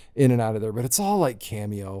in and out of there, but it's all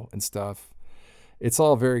cameo and stuff. It's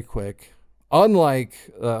all very quick.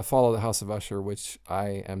 Unlike Fall of the House of Usher, which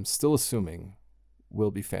I am still assuming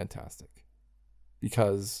will be fantastic.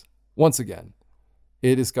 Because once again,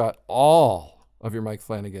 it has got all of your Mike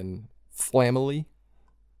Flanagan family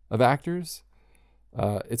of actors.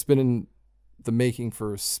 It's been in the making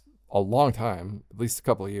for a long time, at least a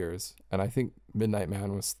couple of years. And I think Midnight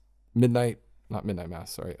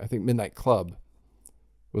Club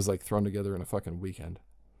was thrown together in a fucking weekend.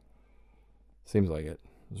 Seems like it.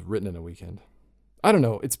 It was written in a weekend. I don't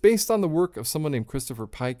know. It's based on the work of someone named Christopher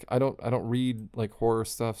Pike. I don't read horror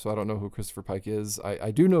stuff, so I don't know who Christopher Pike is.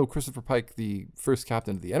 I do know Christopher Pike, the first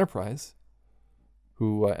captain of the Enterprise,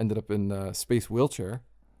 who ended up in Space Wheelchair,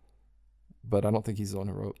 but I don't think he's the one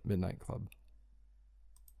who wrote Midnight Club.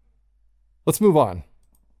 Let's move on.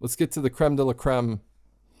 Let's get to the creme de la creme,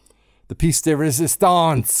 the piece de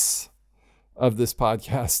resistance of this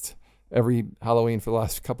podcast every Halloween for the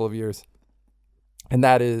last couple of years. And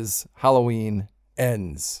that is Halloween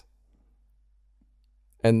Ends.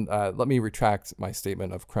 And let me retract my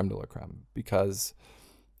statement of creme de la creme because,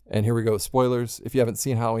 and here we go, spoilers. If you haven't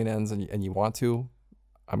seen Halloween Ends and you want to,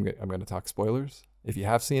 I'm going to talk spoilers. If you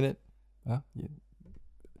have seen it,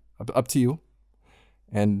 up to you.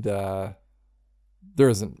 And there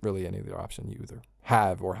isn't really any other option. You either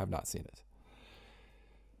have or have not seen it.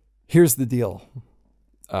 Here's the deal.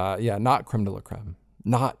 Not creme de la creme.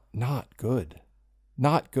 Not good.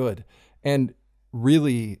 Not good. And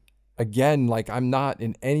really, again, I'm not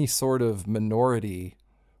in any sort of minority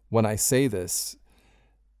when I say this.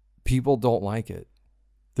 People don't like it.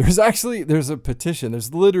 There's a petition.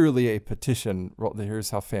 There's literally a petition. Here's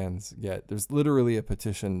how fans get. There's literally a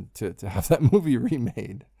petition to have that movie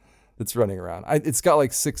remade that's running around. It's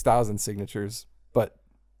got 6,000 signatures, but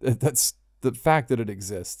that's the fact that it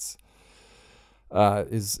exists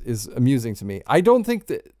is amusing to me. I don't think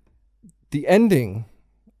that the ending,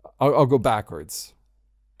 I'll go backwards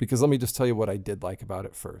because let me just tell you what I did like about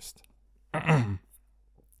it first.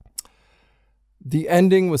 The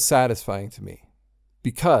ending was satisfying to me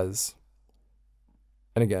because,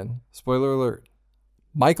 and again, spoiler alert,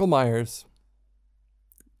 Michael Myers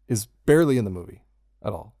is barely in the movie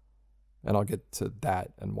at all. And I'll get to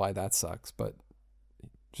that and why that sucks, but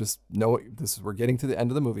just know we're getting to the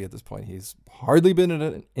end of the movie at this point. He's hardly been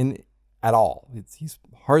in it at all. He's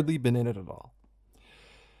hardly been in it at all.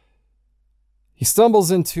 He stumbles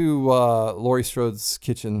into Laurie Strode's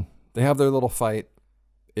kitchen. They have their little fight.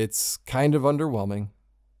 It's kind of underwhelming.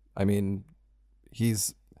 I mean,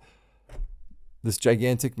 he's this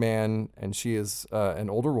gigantic man and she is an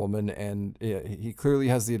older woman, and he clearly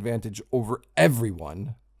has the advantage over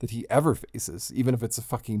everyone that he ever faces. Even if it's a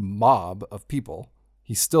fucking mob of people,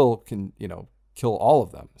 he still can, kill all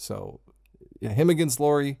of them. So him against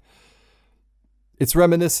Laurie, it's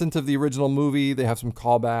reminiscent of the original movie. They have some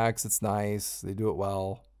callbacks. It's nice. They do it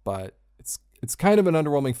well, but it's kind of an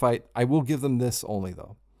underwhelming fight. I will give them this only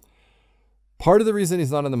though. Part of the reason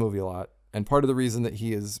he's not in the movie a lot, and part of the reason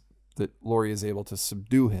that Laurie is able to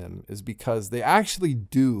subdue him, is because they actually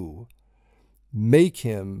do make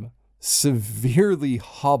him severely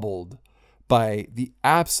hobbled by the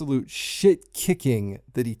absolute shit kicking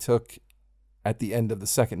that he took at the end of the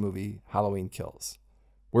second movie, Halloween Kills,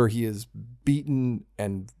 where he is beaten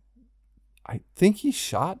and I think he's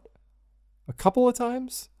shot a couple of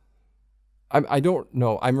times. I don't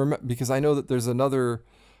know. Because I know that there's another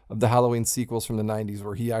of the Halloween sequels from the 90s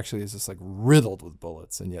where he actually is just like riddled with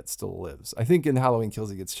bullets and yet still lives. I think in Halloween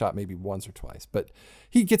Kills he gets shot maybe once or twice, but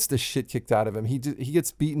he gets the shit kicked out of him. He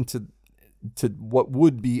gets beaten to what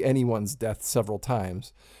would be anyone's death several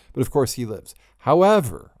times, but of course he lives.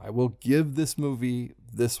 However, I will give this movie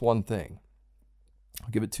this one thing. I'll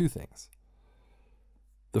give it two things.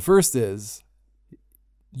 The first is,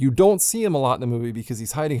 you don't see him a lot in the movie because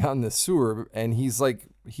he's hiding out in the sewer, and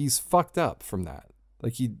he's fucked up from that.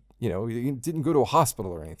 Like he didn't go to a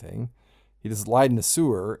hospital or anything. He just lied in the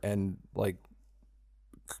sewer and he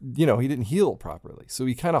didn't heal properly. So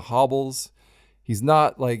he kind of hobbles. He's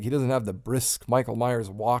not he doesn't have the brisk Michael Myers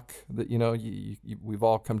walk that, we've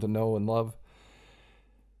all come to know and love.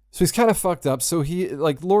 So he's kind of fucked up. So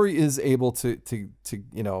Laurie is able to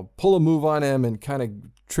pull a move on him and kind of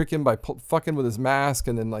trick him by fucking with his mask.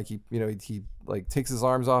 And then he takes his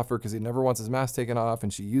arms off her because he never wants his mask taken off.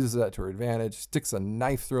 And she uses that to her advantage, sticks a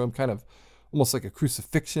knife through him, kind of almost like a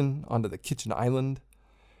crucifixion onto the kitchen island.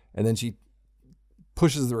 And then she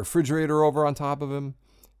pushes the refrigerator over on top of him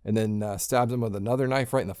and then stabs him with another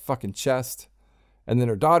knife right in the fucking chest. And then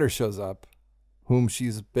her daughter shows up, whom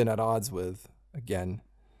she's been at odds with again.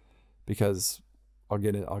 Because I'll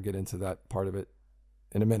get into that part of it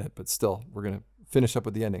in a minute, but still, we're going to finish up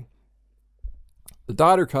with the ending. The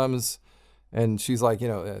daughter comes and she's like,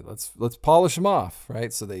 let's polish him off,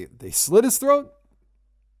 right? So they slit his throat,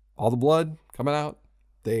 all the blood coming out.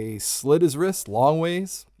 They slit his wrist, long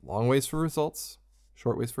ways for results,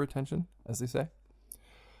 short ways for attention, as they say.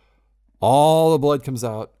 All the blood comes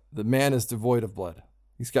out. The man is devoid of blood.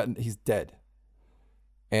 He's dead.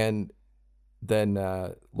 And then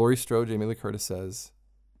Laurie Strode, Jamie Lee Curtis, says,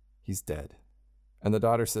 he's dead. And the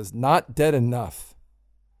daughter says, not dead enough.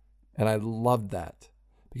 And I loved that.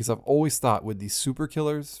 Because I've always thought with these super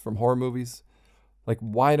killers from horror movies,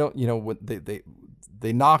 why don't,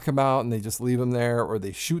 they knock him out and they just leave him there, or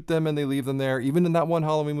they shoot them and they leave them there. Even in that one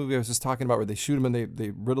Halloween movie I was just talking about where they shoot him and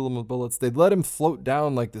they riddle him with bullets, they'd let him float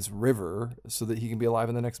down like this river so that he can be alive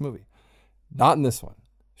in the next movie. Not in this one.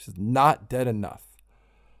 She's not dead enough.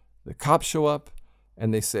 The cops show up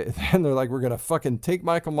and they say, and they're like, we're going to fucking take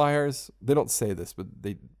Michael Myers. They don't say this, but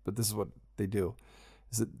this is what they do.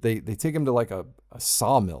 Is that they take him to a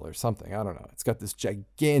sawmill or something. I don't know. It's got this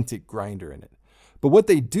gigantic grinder in it. But what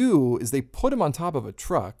they do is they put him on top of a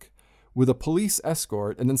truck with a police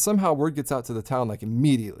escort. And then somehow word gets out to the town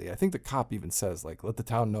immediately. I think the cop even says let the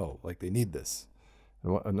town know, they need this.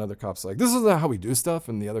 And another cop's like, this isn't how we do stuff.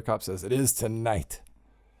 And the other cop says, it is tonight.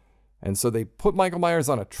 And so they put Michael Myers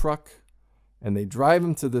on a truck and they drive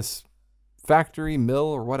him to this factory, mill,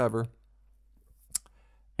 or whatever.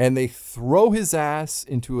 And they throw his ass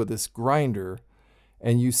into this grinder.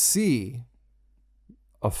 And you see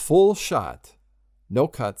a full shot, no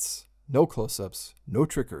cuts, no close-ups, no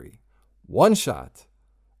trickery. One shot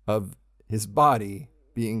of his body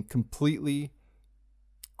being completely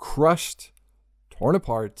crushed, torn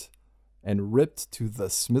apart, and ripped to the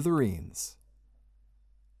smithereens.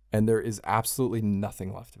 And there is absolutely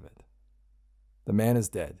nothing left of it. The man is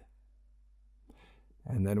dead.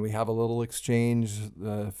 And then we have a little exchange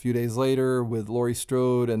a few days later with Laurie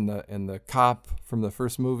Strode and the cop from the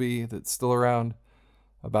first movie that's still around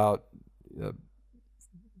about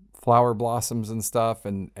flower blossoms and stuff,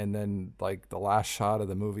 and then like the last shot of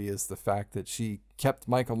the movie is the fact that she kept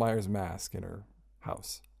Michael Myers' mask in her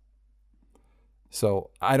house.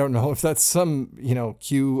 So I don't know if that's some,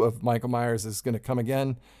 cue of Michael Myers is going to come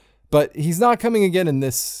again, but he's not coming again in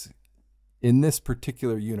this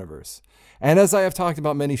particular universe. And as I have talked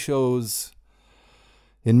about many shows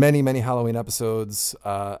in many, many Halloween episodes,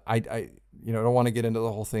 I don't want to get into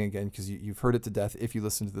the whole thing again because you've heard it to death if you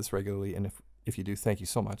listen to this regularly. And if you do, thank you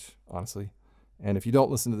so much, honestly. And if you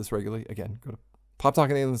don't listen to this regularly, again, go to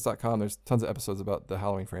poptalkingaliens.com. There's tons of episodes about the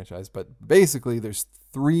Halloween franchise. But basically, there's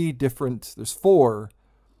 4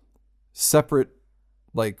 separate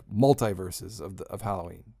like multiverses of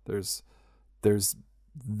Halloween. There's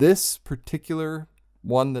this particular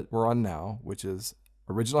one that we're on now, which is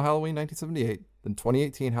original Halloween 1978, then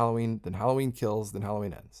 2018 Halloween, then Halloween Kills, then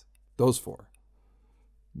Halloween Ends. Those 4.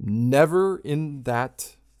 Never in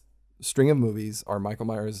that string of movies are Michael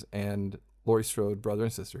Myers and Laurie Strode brother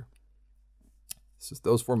and sister. It's just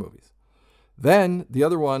those 4 movies. Then the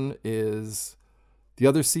other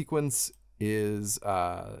sequence is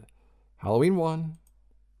Halloween 1,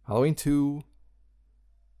 Halloween 2,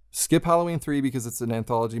 skip Halloween 3 because it's an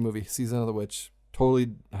anthology movie, Season of the Witch.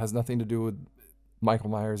 Totally has nothing to do with Michael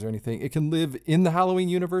Myers or anything. It can live in the Halloween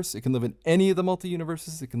universe. It can live in any of the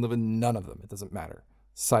multi-universes. It can live in none of them. It doesn't matter.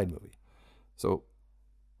 Side movie. So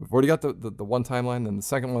we've already got the one timeline. Then the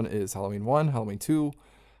second one is Halloween 1, Halloween 2,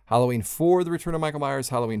 Halloween 4, The Return of Michael Myers,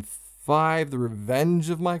 Halloween 5, The Revenge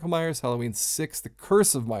of Michael Myers, Halloween 6, The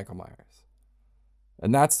Curse of Michael Myers.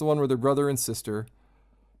 And that's the one where they're brother and sister.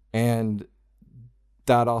 And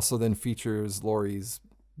that also then features Laurie's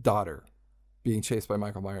daughter being chased by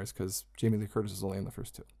Michael Myers because Jamie Lee Curtis is only in the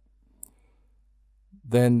first 2.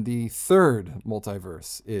 Then the third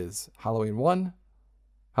multiverse is Halloween 1,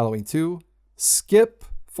 Halloween 2, skip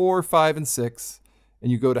 4, 5, and 6,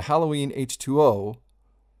 and you go to Halloween H2O,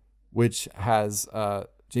 which has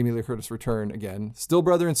Jamie Lee Curtis return again. Still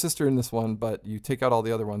brother and sister in this one, but you take out all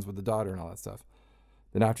the other ones with the daughter and all that stuff.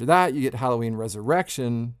 Then after that, you get Halloween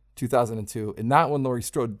Resurrection 2002. In that one, Laurie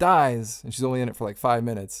Strode dies, and she's only in it for like 5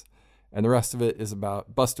 minutes. And the rest of it is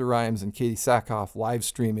about Busta Rhymes and Katie Sackhoff live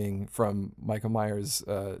streaming from Michael Myers'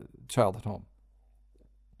 childhood home.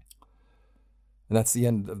 And that's the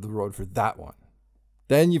end of the road for that one.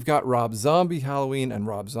 Then you've got Rob Zombie Halloween and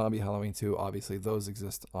Rob Zombie Halloween 2. Obviously, those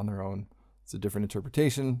exist on their own. It's a different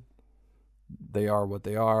interpretation. They are what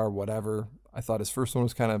they are, whatever. I thought his first one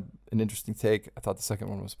was kind of an interesting take. I thought the second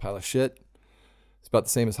one was a pile of shit. It's about the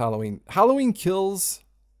same as Halloween. Halloween Kills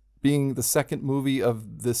being the second movie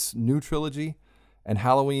of this new trilogy, and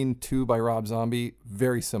Halloween 2 by Rob Zombie,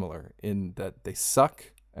 very similar in that they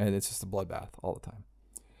suck and it's just a bloodbath all the time.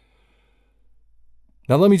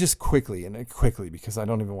 Now let me just quickly, because I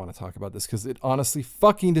don't even want to talk about this because it honestly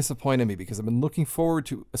fucking disappointed me because I've been looking forward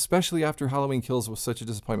to, especially after Halloween Kills was such a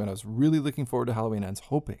disappointment, I was really looking forward to Halloween Ends,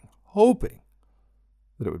 hoping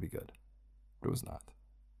that it would be good, but it was not.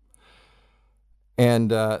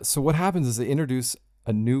 And so what happens is they introduce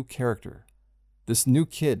a new character, this new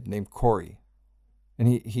kid named Corey, and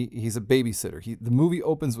he's a babysitter. The movie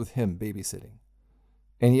opens with him babysitting,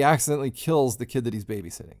 and he accidentally kills the kid that he's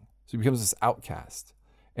babysitting, so he becomes this outcast.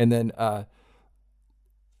 And then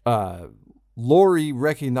Laurie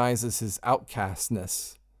recognizes his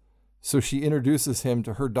outcastness, so she introduces him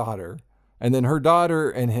to her daughter, and then her daughter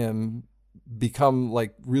and him become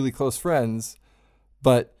like really close friends,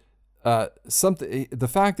 but the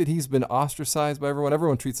fact that he's been ostracized by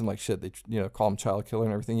everyone treats him like shit. They call him child killer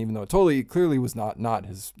and everything, even though it clearly was not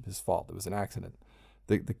his fault. It was an accident.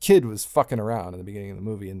 The kid was fucking around in the beginning of the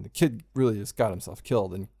movie, and the kid really just got himself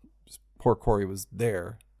killed, and poor Corey was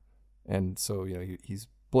there, and so he's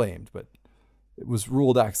blamed, but it was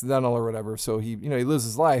ruled accidental or whatever. So he lives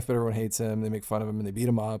his life, but everyone hates him. They make fun of him and they beat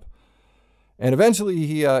him up, and eventually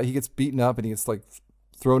he gets beaten up and he gets like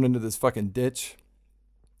thrown into this fucking ditch.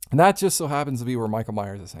 And that just so happens to be where Michael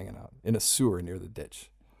Myers is hanging out, in a sewer near the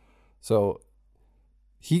ditch. So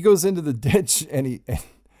he goes into the ditch and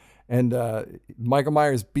Michael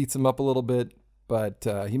Myers beats him up a little bit, but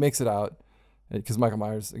he makes it out because Michael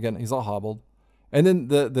Myers, again, he's all hobbled. And then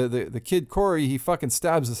the kid Corey, he fucking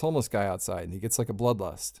stabs this homeless guy outside and he gets like a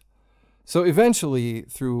bloodlust. So eventually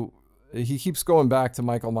he keeps going back to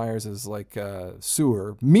Michael Myers' like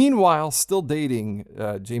sewer. Meanwhile, still dating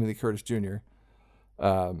Jamie Lee Curtis Jr.,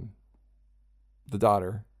 the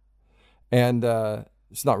daughter, and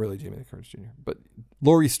it's not really Jamie Lee Curtis Jr., but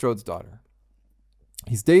Laurie Strode's daughter.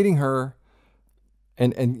 He's dating her,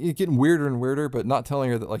 and getting weirder and weirder, but not telling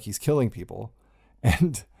her that like he's killing people.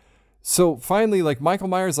 And so finally, like Michael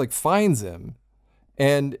Myers like finds him,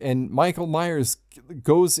 And Michael Myers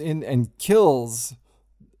goes in and kills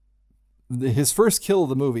his first kill of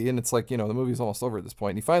the movie, and it's like, the movie's almost over at this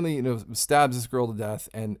point. And he finally, stabs this girl to death,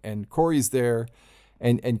 and Corey's there,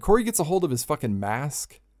 and Corey gets a hold of his fucking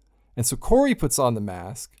mask, and so Corey puts on the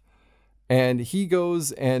mask, and he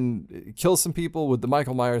goes and kills some people with the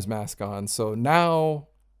Michael Myers mask on. So now,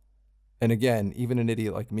 and again, even an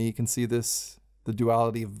idiot like me can see this, the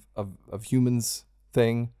duality of humans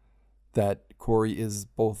thing, that Corey is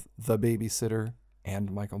both the babysitter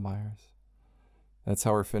and Michael Myers. That's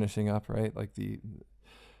how we're finishing up, right? Like the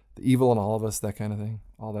evil in all of us, that kind of thing.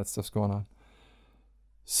 All that stuff's going on.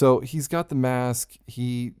 So he's got the mask.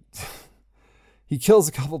 He kills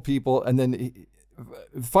a couple people, and then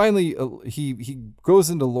finally he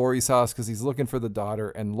goes into Laurie's house because he's looking for the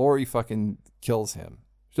daughter, and Laurie fucking kills him.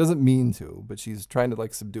 She doesn't mean to, but she's trying to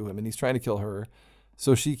like subdue him, and he's trying to kill her.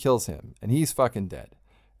 So she kills him, and he's fucking dead.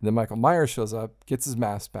 And then Michael Myers shows up, gets his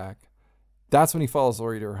mask back. That's when he follows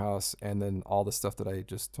Laurie to her house, and then all the stuff that I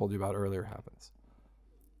just told you about earlier happens.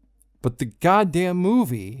 But the goddamn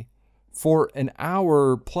movie, for an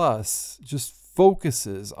hour plus, just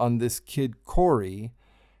focuses on this kid Corey,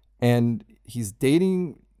 and he's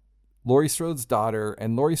dating Laurie Strode's daughter,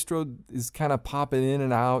 and Laurie Strode is kind of popping in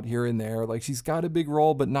and out here and there. Like, she's got a big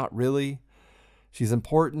role, but not really. She's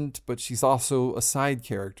important, but she's also a side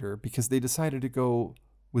character because they decided to go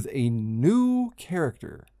with a new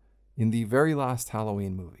character in the very last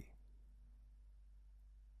Halloween movie.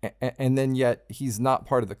 And then yet he's not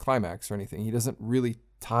part of the climax or anything. He doesn't really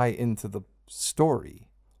tie into the story.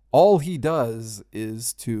 All he serves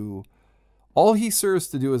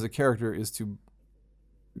to do as a character is to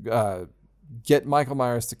get Michael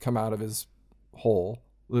Myers to come out of his hole,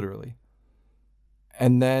 literally.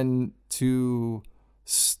 And then to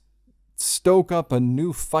stoke up a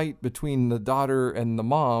new fight between the daughter and the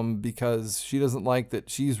mom because she doesn't like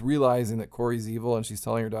that she's realizing that Corey's evil, and she's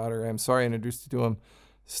telling her daughter, I'm sorry I introduced you to him.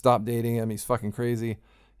 Stop dating him. He's fucking crazy.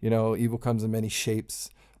 Evil comes in many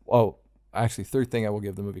shapes. Oh, actually, third thing I will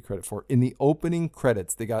give the movie credit for. In the opening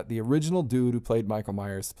credits, they got the original dude who played Michael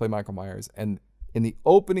Myers to play Michael Myers. And in the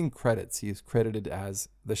opening credits, he is credited as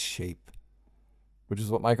the Shape, which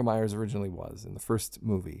is what Michael Myers originally was in the first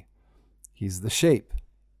movie. He's the Shape.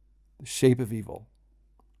 The shape of evil.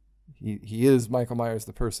 He is Michael Myers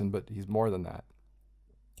the person, but he's more than that.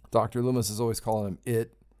 Dr. Loomis is always calling him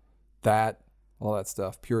it, that, all that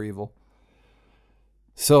stuff, pure evil.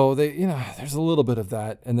 So there's a little bit of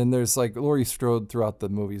that. And then there's like Laurie Strode throughout the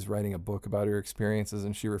movies writing a book about her experiences,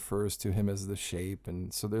 and she refers to him as the Shape.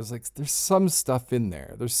 And so there's some stuff in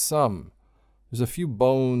there. There's a few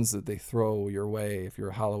bones that they throw your way if you're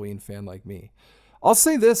a Halloween fan like me. I'll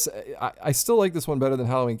say this, I still like this one better than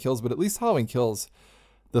Halloween Kills, but at least Halloween Kills,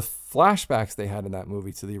 the flashbacks they had in that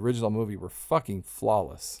movie to the original movie were fucking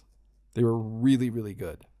flawless. They were really, really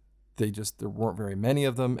good. There weren't very many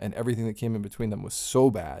of them, and everything that came in between them was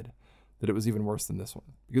so bad that it was even worse than this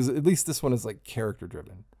one. Because at least this one is like character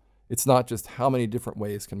driven. It's not just how many different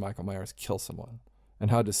ways can Michael Myers kill someone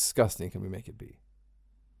and how disgusting can we make it be.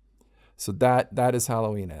 So that is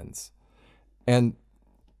Halloween Ends. And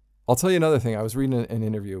I'll tell you another thing. I was reading an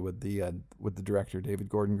interview with the director, David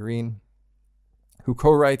Gordon Green, who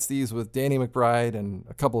co-writes these with Danny McBride and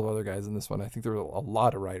a couple of other guys in this one. I think there were a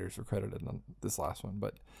lot of writers were credited on this last one.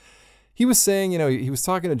 But he was saying, he was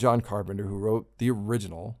talking to John Carpenter, who wrote the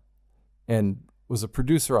original and was a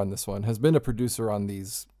producer on this one, has been a producer on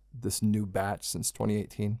this new batch since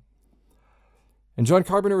 2018. And John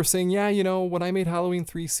Carpenter was saying, when I made Halloween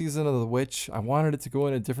 3 Season of the Witch, I wanted it to go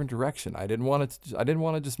in a different direction. I didn't want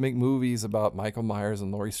to just make movies about Michael Myers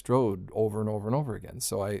and Laurie Strode over and over and over again.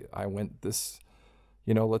 So I went this,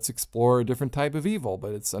 let's explore a different type of evil,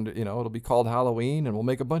 but it's under, it'll be called Halloween, and we'll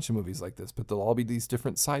make a bunch of movies like this, but they'll all be these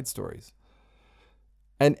different side stories.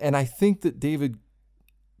 And I think that David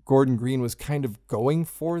Gordon Green was kind of going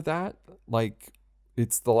for that, like,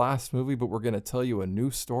 it's the last movie, but we're going to tell you a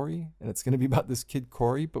new story, and it's going to be about this kid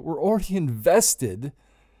Corey, but we're already invested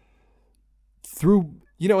through,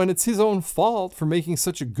 and it's his own fault for making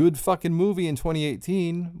such a good fucking movie in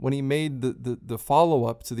 2018 when he made the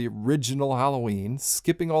follow-up to the original Halloween,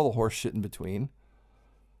 skipping all the horse shit in between.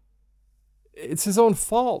 It's his own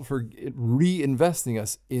fault for reinvesting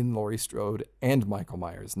us in Laurie Strode and Michael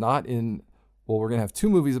Myers, not in, well, we're going to have 2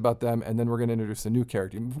 movies about them, and then we're going to introduce a new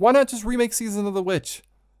character. Why not just remake Season of the Witch?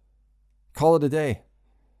 Call it a day.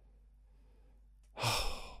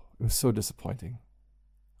 It was so disappointing.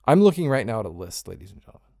 I'm looking right now at a list, ladies and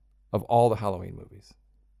gentlemen, of all the Halloween movies.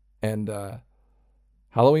 And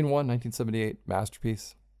Halloween 1, 1978,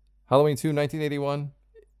 masterpiece. Halloween 2, 1981,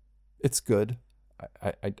 it's good.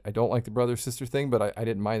 I don't like the brother sister thing, but I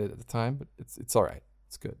didn't mind it at the time. But it's all right.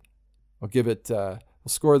 It's good. I'll give it. We'll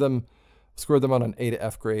score them on an A to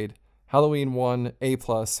F grade. Halloween 1 A+.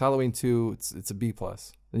 Halloween 2 it's a B+.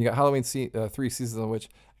 Then you got Halloween 3 Seasons of the Witch.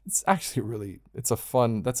 It's actually that's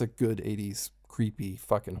a good 80s creepy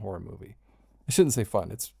fucking horror movie. I shouldn't say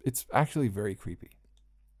fun. It's actually very creepy.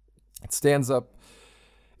 It stands up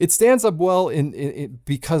well in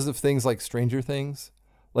because of things like Stranger Things.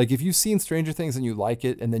 Like if you've seen Stranger Things and you like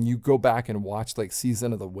it, and then you go back and watch like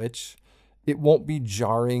Season of the Witch, it won't be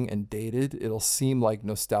jarring and dated. It'll seem like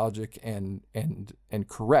nostalgic and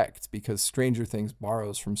correct, because Stranger Things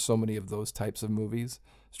borrows from so many of those types of movies.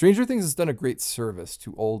 Stranger Things has done a great service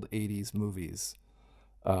to old 80s movies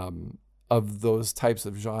of those types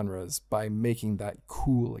of genres by making that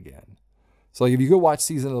cool again. So like if you go watch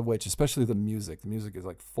Season of the Witch, especially the music is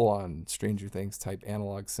like full on Stranger Things type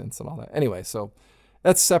analog synths and all that. Anyway, so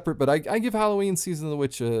that's separate, but I give Halloween Season of the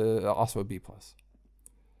Witch also a B+.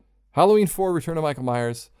 Halloween 4 Return of Michael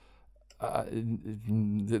Myers. That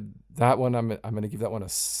one I'm going to give that one a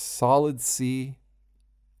solid C.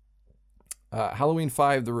 Halloween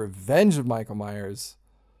 5 The Revenge of Michael Myers.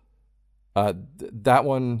 That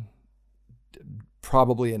one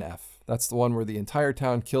probably an F. That's the one where the entire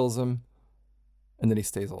town kills him and then he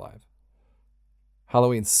stays alive.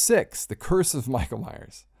 Halloween 6 The Curse of Michael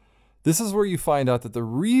Myers. This is where you find out that the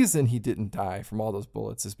reason he didn't die from all those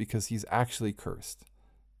bullets is because he's actually cursed.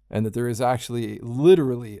 And that there is actually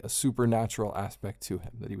literally a supernatural aspect to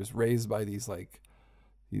him. That he was raised by these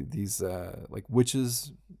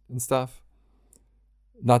witches and stuff.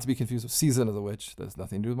 Not to be confused with Season of the Witch. That has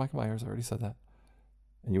nothing to do with Michael Myers. I already said that.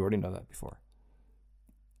 And you already know that before.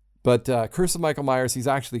 But Curse of Michael Myers, he's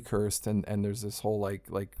actually cursed. And there's this whole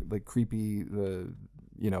like creepy,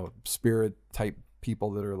 spirit type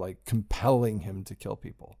people that are like compelling him to kill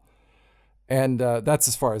people. And that's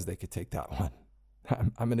as far as they could take that one.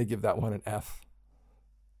 I'm going to give that one an F.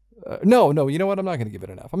 No, you know what? I'm not going to give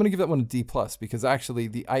it an F. I'm going to give that one a D+, because actually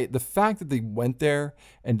the fact that they went there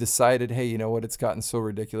and decided, hey, you know what? It's gotten so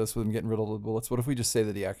ridiculous with him getting rid of the bullets. What if we just say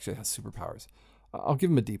that he actually has superpowers? I'll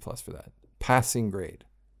give him a D+ for that. Passing grade.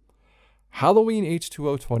 Halloween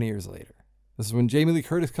H2O 20 years later. This is when Jamie Lee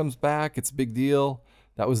Curtis comes back. It's a big deal.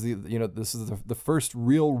 That was this is the first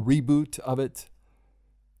real reboot of it.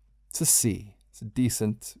 It's a C. It's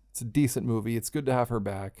a decent movie. It's good to have her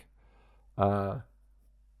back.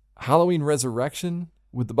 Halloween Resurrection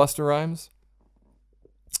with the Busta Rhymes.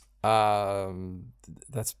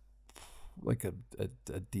 That's like a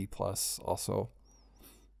D+ also.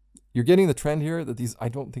 You're getting the trend here that I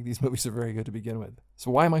don't think these movies are very good to begin with. So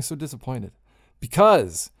why am I so disappointed?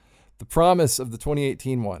 Because the promise of the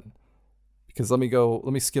 2018 one. Because let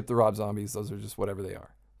me skip the Rob Zombies. Those are just whatever they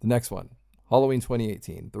are. The next one. Halloween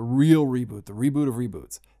 2018, the real reboot, the reboot of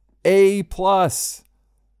reboots. A+.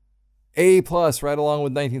 A+, right along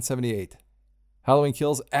with 1978. Halloween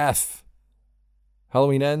Kills, F.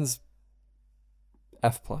 Halloween Ends,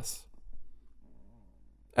 F+.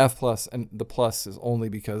 F+, and the plus is only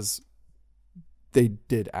because they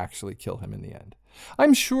did actually kill him in the end.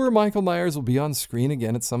 I'm sure Michael Myers will be on screen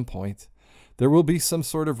again at some point. There will be some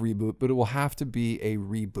sort of reboot, but it will have to be a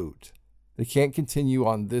reboot. They can't continue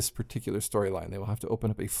on this particular storyline. They will have to open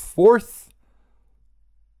up a fourth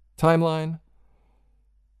timeline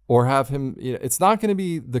or have him, it's not going to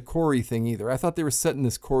be the Corey thing either. I thought they were setting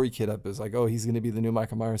this Corey kid up as like, oh, he's going to be the new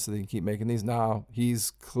Michael Myers so they can keep making these. No,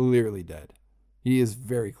 he's clearly dead. He is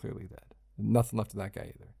very clearly dead. Nothing left of that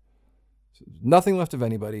guy either. So nothing left of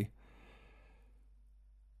anybody.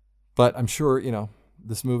 But I'm sure,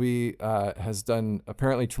 this movie has done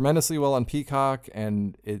apparently tremendously well on Peacock,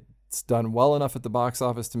 and it's done well enough at the box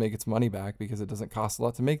office to make its money back because it doesn't cost a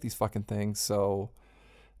lot to make these fucking things. So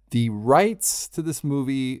the rights to this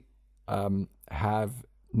movie have,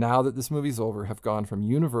 now that this movie's over, have gone from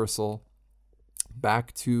Universal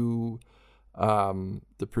back to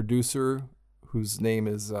the producer, whose name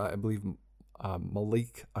is, I believe,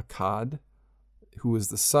 Malik Akkad, who is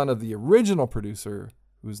the son of the original producer,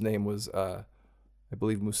 whose name was, I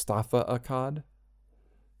believe, Mustafa Akkad.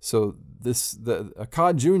 So the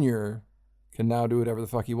Akkad Jr. can now do whatever the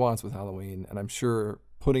fuck he wants with Halloween, and I'm sure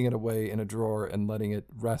putting it away in a drawer and letting it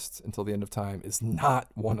rest until the end of time is not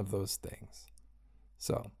one of those things.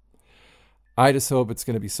 So I just hope it's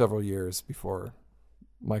going to be several years before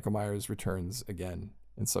Michael Myers returns again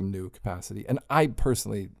in some new capacity. And I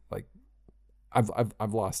personally,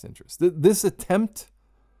 I've lost interest. This attempt,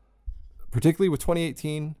 particularly with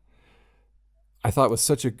 2018, I thought was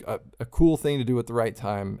such a cool thing to do at the right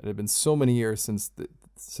time. It had been so many years since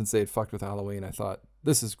they had fucked with Halloween. I thought,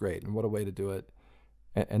 this is great, and what a way to do it.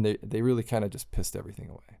 and they really kind of just pissed everything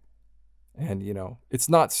away. And, you know, it's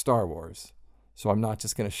not Star Wars, so I'm not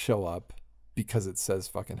just going to show up because it says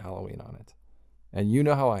fucking Halloween on it. And you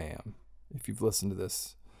know how I am. If you've listened to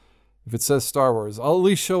this, if it says Star Wars, I'll at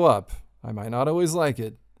least show up. I might not always like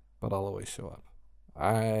it, but I'll always show up.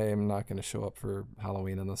 I'm not going to show up for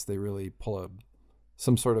Halloween unless they really pull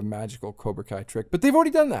some sort of magical Cobra Kai trick. But they've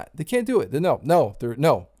already done that. They can't do it. No.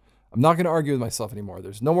 I'm not going to argue with myself anymore.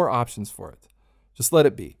 There's no more options for it. Just let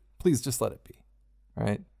it be. Please just let it be. All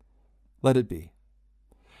right? Let it be.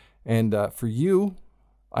 And for you,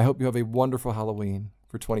 I hope you have a wonderful Halloween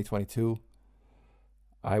for 2022.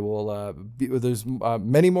 I will there's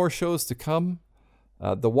many more shows to come.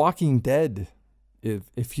 The Walking Dead,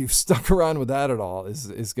 if you've stuck around with that at all,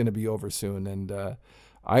 is going to be over soon. And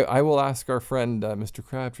I will ask our friend Mr.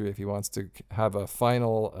 Crabtree if he wants to have a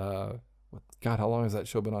final. God, how long has that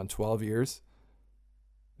show been on? 12 years.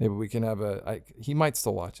 Maybe we can have he might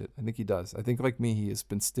still watch it. I think he does. I think like me, he has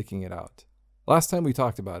been sticking it out. Last time we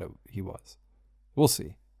talked about it, he was. We'll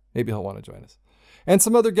see. Maybe he'll want to join us. And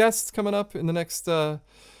some other guests coming up in the next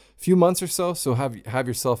few months or so. So have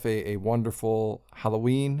yourself a wonderful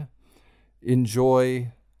Halloween.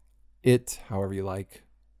 Enjoy it however you like.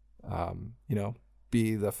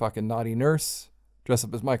 Be the fucking naughty nurse. Dress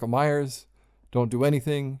up as Michael Myers. Don't do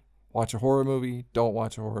anything. Watch a horror movie. Don't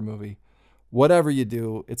watch a horror movie. Whatever you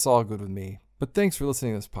do, it's all good with me. But thanks for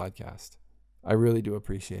listening to this podcast. I really do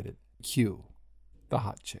appreciate it. Cue the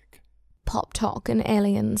hot chick. Pop Talk and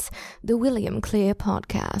Aliens, the William Clear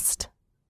Podcast.